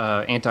Empire's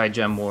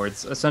anti-gem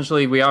wards.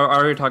 Essentially, we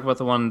already talked about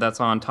the one that's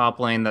on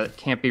top lane that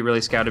can't be really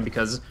scouted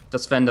because the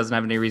Sven doesn't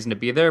have any reason to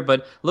be there.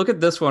 But look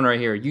at this one right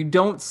here. You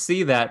don't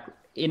see that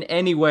in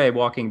any way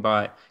walking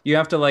by. You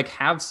have to, like,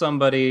 have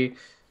somebody...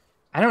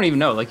 I don't even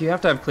know. Like, you have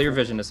to have clear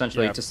vision,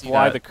 essentially, to see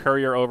fly that. The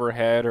courier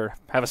overhead, or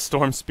have a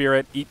storm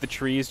spirit eat the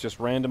trees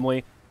just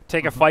randomly.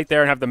 Take a fight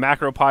there and have the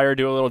macro pyre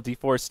do a little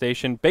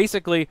deforestation.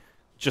 Basically,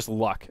 just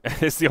luck.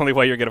 It's the only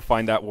way you're going to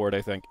find that ward,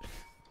 I think.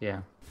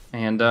 Yeah.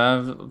 And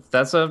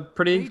that's a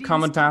pretty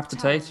common path to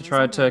take to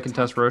try to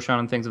contest Roshan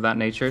and things of that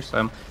nature.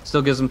 So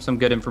still gives them some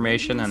good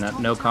information and at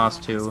no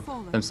cost to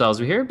themselves.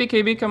 We hear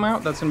BKB come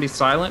out. That's going to be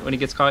silent when he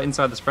gets caught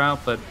inside the Sprout.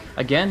 But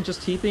again,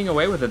 just keeping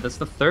away with it. That's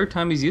the third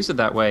time he's used it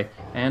that way.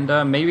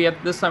 And maybe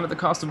at this time at the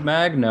cost of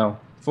Mag? No.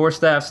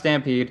 4-staff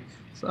Stampede.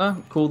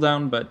 So,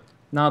 cooldown, but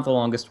not the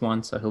longest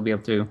one. So he'll be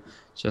able to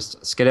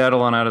just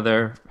skedaddle on out of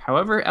there.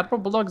 However,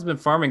 Admiral Bulldog has been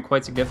farming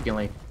quite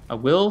significantly. I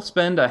will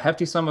spend a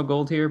hefty sum of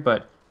gold here,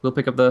 but we'll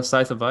pick up the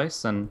Scythe of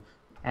Ice and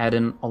add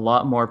in a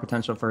lot more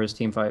potential for his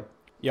team fight.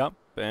 Yep,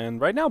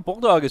 and right now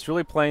Bulldog is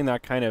really playing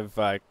that kind of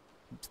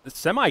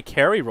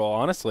semi-carry role,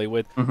 honestly,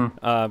 with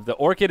the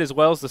Orchid as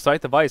well as the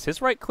Scythe of Ice.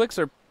 His right clicks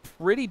are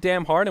pretty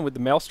damn hard, and with the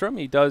Maelstrom,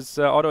 he does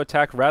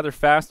auto-attack rather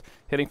fast,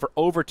 hitting for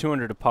over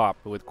 200 a pop,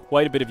 with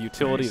quite a bit of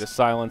utility, the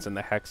Silence and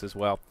the Hex as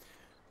well.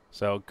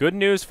 So good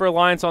news for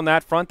Alliance on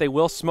that front. They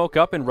will smoke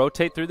up and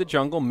rotate through the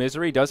jungle.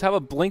 Misery does have a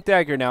Blink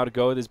Dagger now to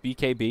go with his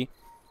BKB.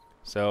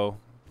 So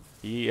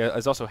he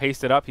is also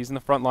hasted up. He's in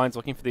the front lines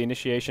looking for the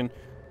initiation.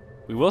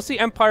 We will see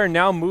Empire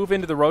now move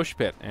into the Roche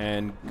Pit,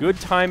 and good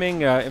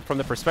timing from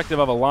the perspective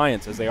of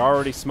Alliance, as they are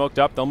already smoked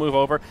up. They'll move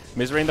over.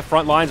 Misery in the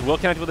front lines will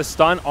connect with a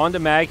stun onto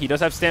Mag. He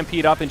does have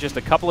Stampede up in just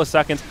a couple of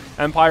seconds.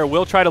 Empire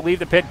will try to leave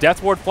the pit.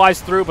 Death Ward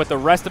flies through, but the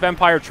rest of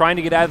Empire trying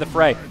to get out of the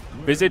fray.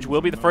 Visage will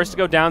be the first to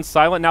go down.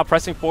 Silent now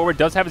pressing forward,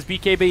 does have his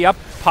BKB up,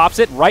 pops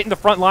it right in the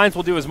front lines,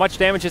 will do as much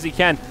damage as he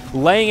can,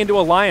 laying into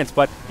Alliance,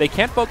 but they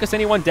can't focus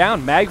anyone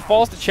down. Mag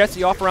falls to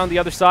Chessie off around the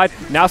other side.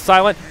 Now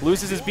Silent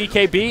loses his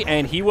BKB,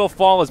 and he will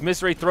fall as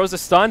Misery throws a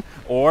stun,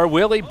 or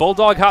will he?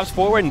 Bulldog hops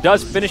forward and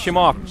does finish him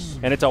off,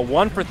 and it's a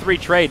 1-for-3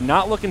 trade.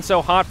 Not looking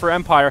so hot for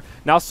Empire.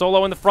 Now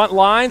Solo in the front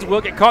lines, will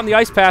get caught in the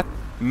ice path,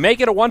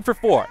 make it a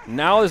 1-for-4.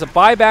 Now there's a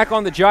buyback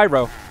on the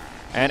gyro,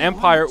 and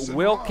Empire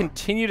will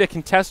continue to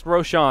contest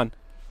Roshan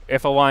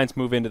if Alliance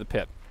move into the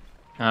pit.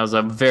 That was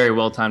a very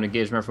well-timed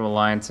engagement from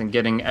Alliance and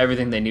getting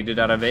everything they needed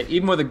out of it.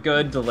 Even with a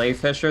good delay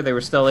Fisher, they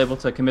were still able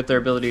to commit their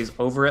abilities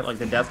over it, like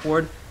the Death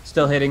Ward,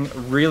 still hitting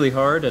really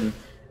hard, and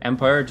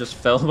Empire just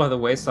fell by the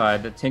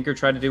wayside. The Tinker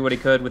tried to do what he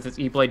could with his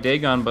E-Blade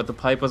Dagon, but the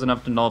pipe wasn't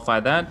enough to nullify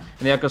that,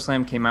 and the Echo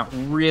Slam came out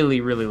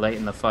really, really late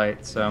in the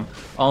fight. So,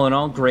 all in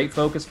all, great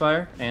focus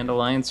fire, and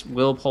Alliance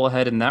will pull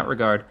ahead in that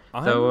regard.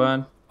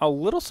 I'm a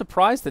little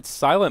surprised that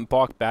Silent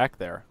balked back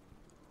there.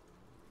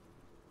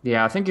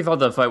 Yeah, I think he thought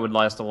the fight would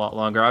last a lot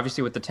longer.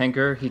 Obviously, with the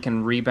Tinker, he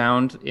can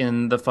rebound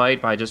in the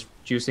fight by just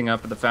juicing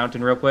up at the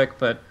fountain real quick.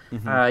 But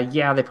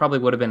yeah, they probably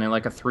would have been in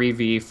like a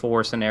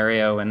 3v4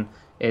 scenario, and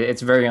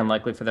it's very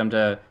unlikely for them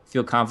to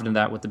feel confident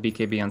that with the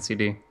BKB on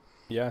CD.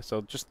 Yeah,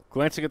 so just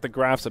glancing at the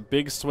graphs, a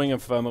big swing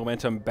of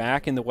momentum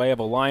back in the way of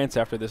Alliance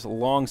after this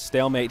long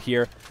stalemate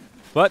here.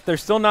 But they're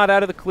still not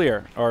out of the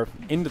clear, or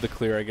into the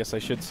clear, I guess I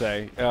should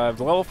say. The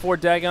level 4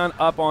 Dagon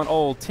up on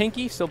old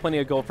Tinky, still plenty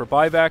of gold for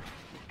buyback.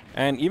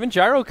 And even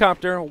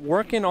Gyrocopter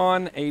working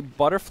on a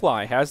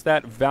Butterfly, has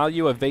that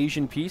value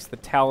evasion piece, the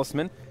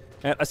Talisman.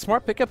 And a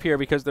smart pickup here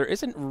because there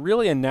isn't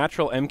really a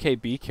natural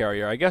MKB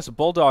carrier. I guess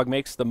Bulldog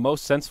makes the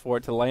most sense for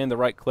it to lay in the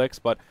right clicks,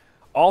 but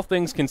all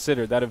things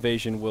considered, that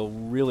evasion will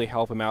really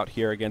help him out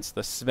here against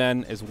the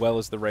Sven as well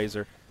as the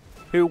Razor,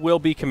 who will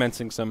be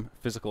commencing some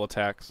physical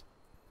attacks.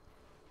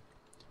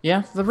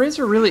 Yeah, the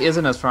Razor really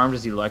isn't as farmed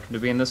as you'd like him to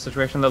be in this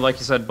situation, though, like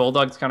you said,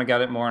 Bulldog's kind of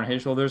got it more on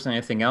his shoulders than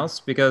anything else,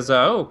 because,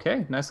 oh,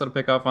 okay, nice little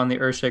pick off on the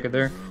Earthshaker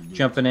there,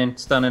 jumping in,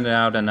 stunning it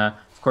out, and, of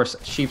course,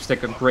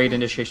 Sheepstick, a great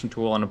initiation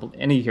tool on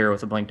any hero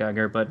with a Blink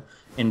Dagger, but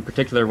in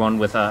particular one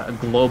with a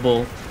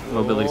global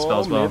mobility spell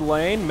as well. Mid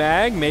lane,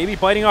 Mag, maybe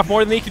biting off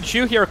more than he can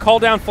chew here. A call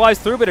down flies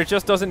through, but it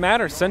just doesn't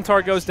matter.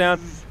 Centaur goes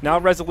down, now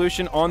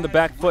Resolution on the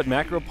back foot.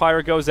 Macro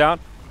Pyre goes out.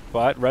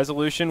 But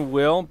Resolution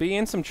will be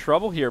in some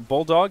trouble here.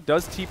 Bulldog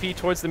does TP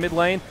towards the mid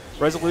lane.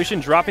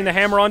 Resolution dropping the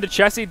hammer onto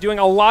Chessie, doing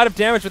a lot of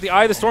damage, but the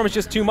Eye of the Storm is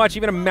just too much.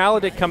 Even a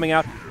Maledict coming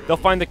out. They'll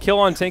find the kill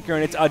on Tinker,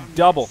 and it's a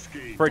double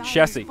for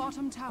Chessie.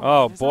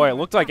 Oh boy, it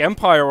looked like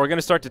Empire were going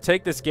to start to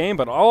take this game,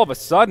 but all of a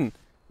sudden,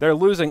 they're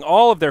losing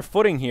all of their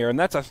footing here, and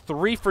that's a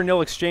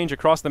 3-for-0 exchange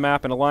across the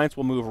map, and Alliance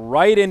will move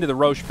right into the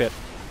Roche Pit.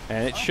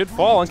 And it should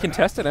fall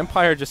uncontested.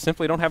 Empire just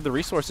simply don't have the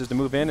resources to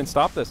move in and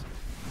stop this.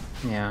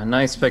 Yeah,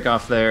 nice pick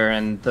off there,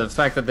 and the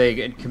fact that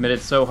they committed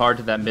so hard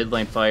to that mid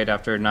lane fight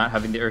after not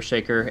having the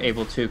Earthshaker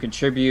able to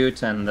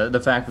contribute, and the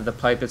fact that the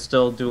pipe is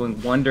still doing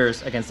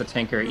wonders against the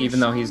Tinker, even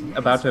though he's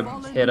about to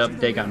hit up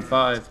Dagon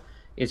 5.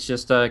 It's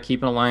just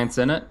keeping Alliance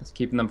in it, it's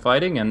keeping them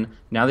fighting, and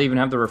now they even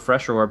have the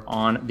Refresher Orb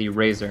on the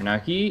Razor. Now,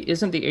 he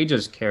isn't the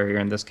Aegis carrier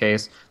in this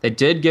case. They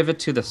did give it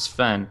to the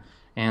Sven,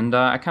 and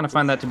I kind of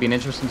find that to be an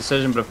interesting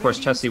decision, but of course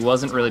Chessie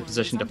wasn't really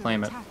positioned to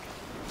claim it.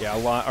 Yeah,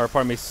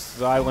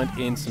 Silent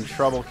in some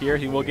trouble here.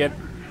 He will get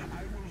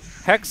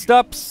hexed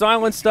up,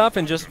 silenced up,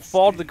 and just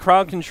fall to the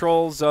crowd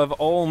controls of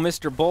old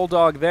Mr.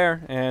 Bulldog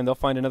there. And they'll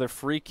find another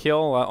free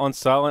kill on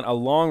Silent. A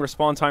long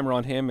respawn timer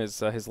on him as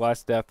his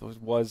last death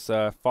was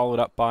followed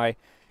up by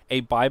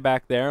a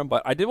buyback there.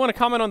 But I did want to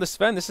comment on the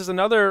Sven. This is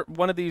another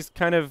one of these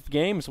kind of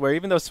games where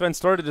even though Sven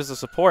started as a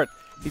support,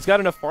 he's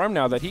got enough farm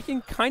now that he can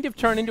kind of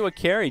turn into a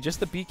carry. Just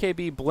the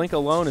BKB blink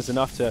alone is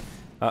enough to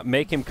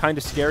make him kind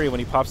of scary when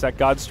he pops that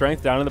God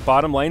Strength down in the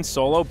bottom lane.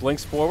 Solo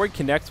blinks forward,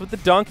 connects with the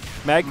dunk.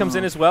 Mag comes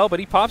in as well, but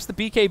he pops the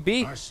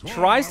BKB.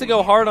 Tries to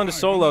go hard onto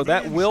Solo.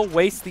 That will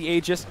waste the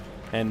Aegis,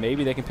 and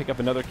maybe they can pick up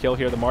another kill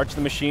here. The March of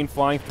the Machine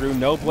flying through.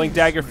 No Blink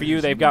Dagger for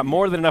you. They've got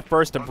more than enough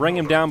burst to bring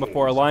him down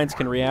before Alliance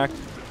can react.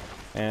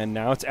 And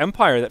now it's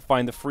Empire that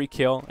find the free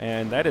kill,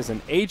 and that is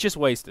an Aegis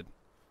wasted.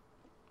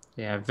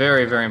 Yeah,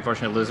 very, very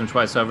unfortunate to lose him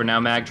twice over. Now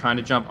Mag trying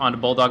to jump onto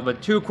Bulldog,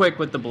 but too quick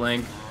with the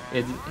blink.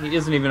 He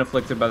isn't even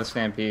afflicted by the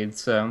Stampede,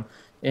 so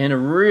in a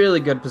really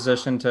good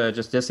position to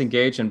just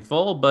disengage in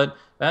full, but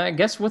I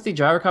guess with the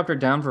Gyrocopter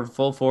down for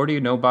full 40,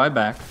 no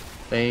buyback,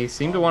 they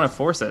seem to want to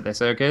force it. They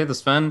say, okay, the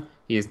Sven,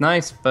 he is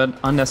nice, but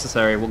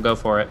unnecessary. We'll go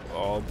for it.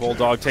 Oh,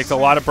 Bulldog takes a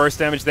lot of burst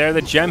damage there.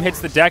 The gem hits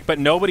the deck, but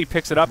nobody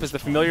picks it up as the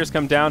familiars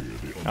come down.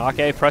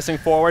 Okay, pressing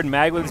forward.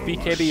 Mag with his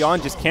BKB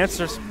on just can't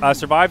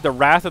survive the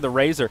Wrath of the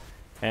Razor.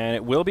 And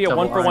it will be a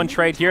one-for-one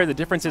trade here. The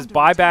difference is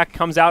buyback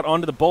comes out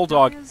onto the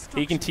Bulldog.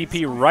 He can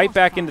TP right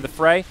back into the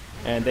fray,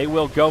 and they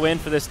will go in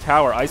for this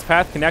tower. Ice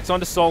Path connects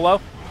onto Solo.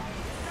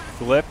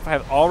 Glyph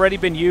have already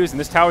been used, and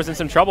this tower's in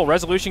some trouble.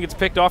 Resolution gets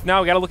picked off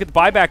now. We got to look at the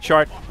buyback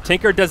chart.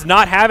 Tinker does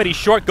not have it. He's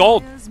short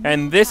gold,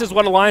 and this is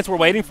what Alliance were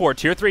waiting for.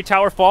 Tier 3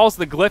 tower falls.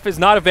 The Glyph is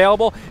not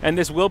available, and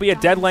this will be a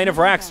dead lane of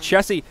Rax.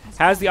 Chessie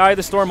has the Eye of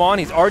the Storm on.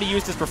 He's already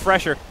used his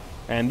Refresher.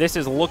 And this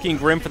is looking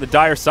grim for the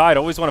Dire side.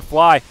 Always want to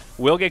fly.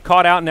 Will get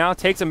caught out now.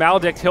 Takes a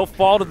Maledict. He'll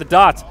fall to the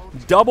dots.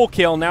 Double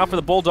kill now for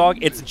the Bulldog.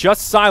 It's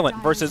just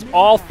Silent versus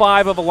all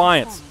 5 of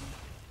Alliance.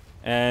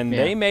 And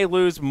they may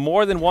lose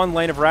more than one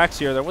lane of Rax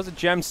here. There was a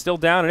gem still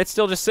down, and it's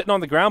still just sitting on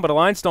the ground, but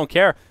Alliance don't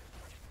care.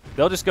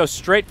 They'll just go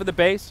straight for the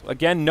base.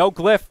 Again, no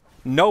Glyph,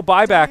 no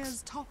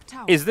buybacks.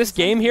 Is this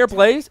game here,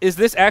 Blaze? Is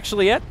this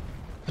actually it?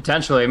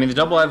 Potentially. I mean, the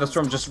double Eye of the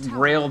Storm just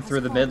railed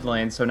through the mid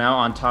lane, so now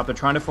on top they're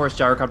trying to force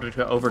Gyrocopter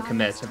to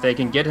overcommit. If they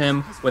can get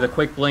him with a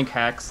quick blink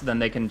hex, then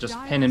they can just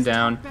pin him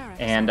down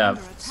and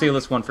seal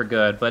this one for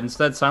good. But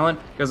instead, Silent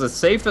goes as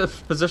safe a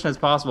position as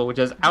possible, which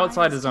is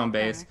outside his own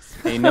base.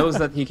 He knows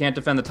that he can't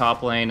defend the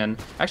top lane,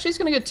 and actually he's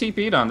going to get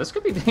TP'd on. This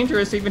could be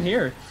dangerous even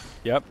here.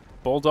 Yep.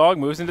 Bulldog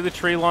moves into the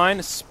tree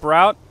line.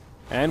 Sprout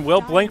and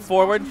will blink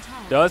forward.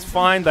 Does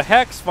find the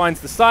Hex,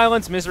 finds the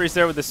Silence. Misery's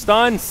there with the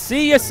stun.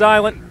 See ya,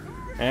 Silent.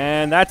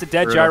 And that's a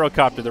dead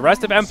Gyrocopter. The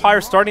rest of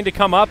Empire starting to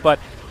come up, but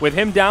with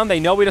him down,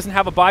 they know he doesn't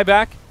have a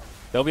buyback.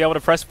 They'll be able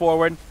to press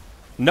forward.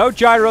 No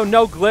Gyro,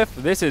 no Glyph.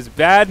 This is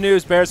bad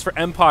news bears for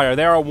Empire.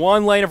 They are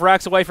one lane of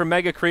Rax away from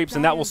Mega Creeps,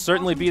 and that will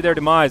certainly be their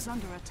demise.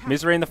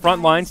 Misery in the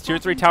front lines. Tier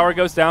 3 tower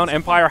goes down.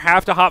 Empire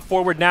have to hop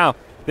forward now.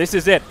 This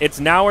is it. It's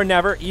now or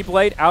never.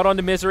 E-Blade out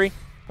onto Misery,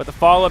 but the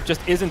follow-up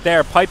just isn't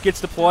there. Pipe gets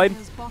deployed,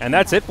 and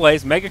that's it,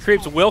 Blaze. Mega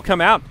Creeps will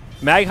come out.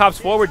 Mag hops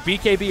forward,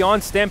 BKB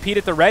on, Stampede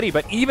at the ready,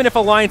 but even if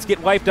Alliance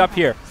get wiped up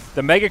here,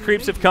 the Mega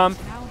Creeps have come,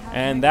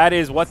 and that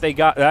is what they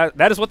got.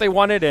 That is what they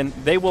wanted, and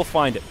they will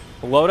find it.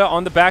 Loda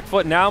on the back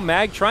foot now.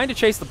 Mag trying to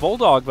chase the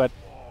Bulldog, but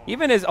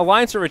even as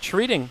Alliance are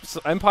retreating,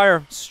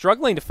 Empire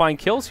struggling to find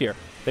kills here.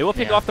 They will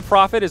pick off the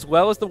Prophet as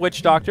well as the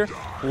Witch Doctor.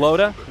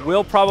 Loda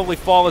will probably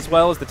fall as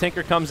well as the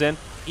Tinker comes in.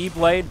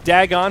 E-Blade,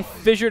 Dagon,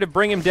 Fissure to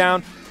bring him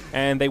down,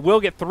 and they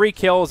will get 3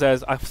 kills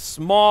as a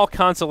small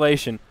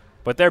consolation.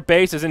 But their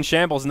base is in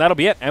shambles, and that'll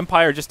be it.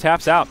 Empire just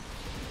taps out.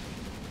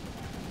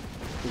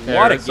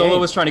 What a game. Solo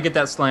was trying to get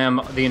that slam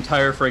the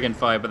entire friggin'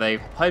 fight, but they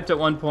piped at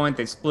one point,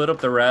 they split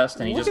up the rest,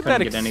 and he just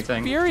couldn't get anything. Look at that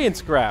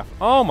experience graph.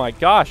 Oh my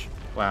gosh.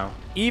 Wow.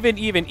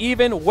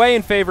 Even, way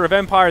in favor of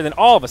Empire, then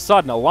all of a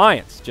sudden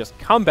Alliance just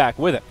come back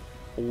with it.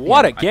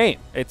 What a game.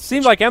 It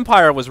seemed like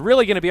Empire was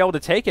really going to be able to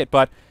take it,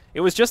 but it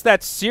was just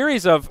that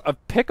series of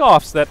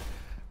pickoffs that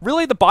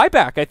really the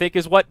buyback, I think,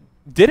 is what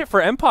did it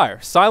for Empire.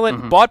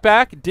 Silent bought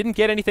back, didn't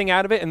get anything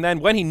out of it, and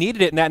then when he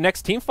needed it in that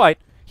next team fight,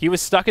 he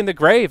was stuck in the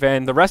grave,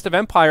 and the rest of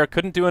Empire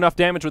couldn't do enough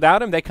damage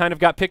without him. They kind of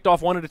got picked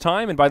off one at a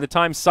time, and by the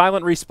time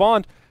Silent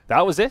respawned,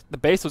 that was it. The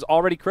base was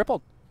already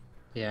crippled.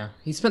 Yeah,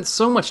 he spent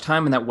so much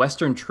time in that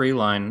western tree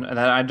line that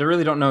I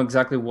really don't know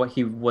exactly what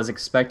he was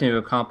expecting to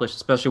accomplish,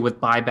 especially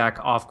with buyback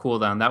off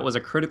cooldown. That was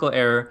a critical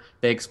error.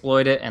 They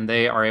exploit it, and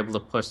they are able to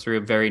push through.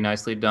 Very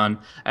nicely done.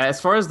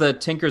 As far as the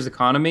Tinker's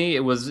economy,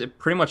 it was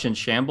pretty much in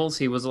shambles.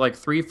 He was like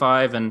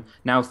 3-5 and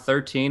now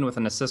 13 with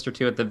an assist or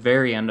 2 at the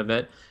very end of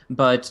it.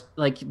 But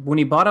like when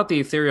he bought out the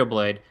Ethereal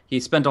Blade, he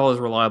spent all his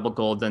reliable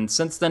gold, and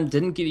since then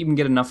didn't even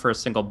get enough for a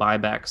single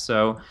buyback.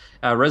 So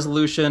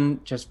Resolution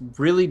just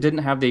really didn't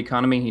have the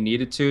economy he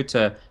needed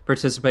to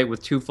participate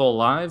with 2 full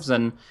lives,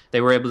 and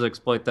they were able to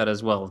exploit that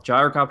as well.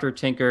 Gyrocopter,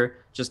 Tinker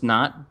just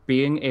not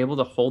being able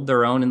to hold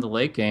their own in the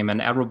late game, and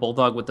Admiral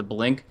Bulldog with the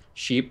Blink,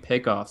 Sheep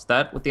pickoffs.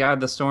 That with the Eye of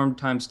the Storm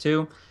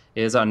 ×2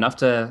 is enough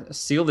to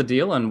seal the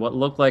deal, and what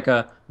looked like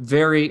a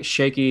very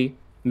shaky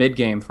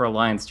mid-game for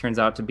Alliance turns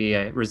out to be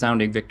a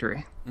resounding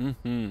victory.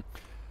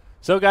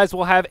 So, guys,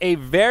 we'll have a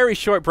very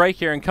short break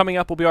here, and coming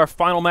up will be our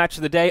final match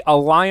of the day,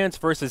 Alliance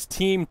versus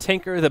Team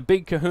Tinker, the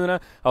Big Kahuna.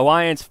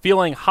 Alliance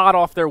feeling hot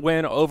off their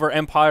win over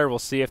Empire. We'll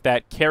see if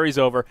that carries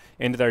over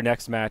into their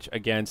next match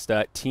against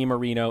Team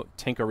Areno,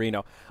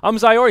 Tinkerino. I'm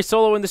Zyori,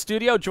 solo in the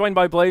studio, joined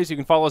by Blaze. You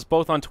can follow us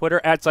both on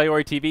Twitter, at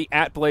ZyoriTV,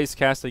 at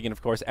BlazeCast. You can,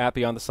 of course, at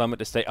Beyond the Summit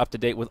to stay up to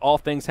date with all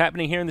things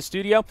happening here in the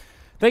studio.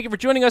 Thank you for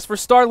joining us for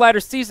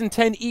Starladder Season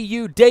 10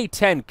 EU Day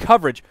 10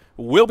 coverage.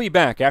 We'll be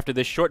back after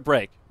this short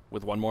break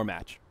with one more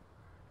match.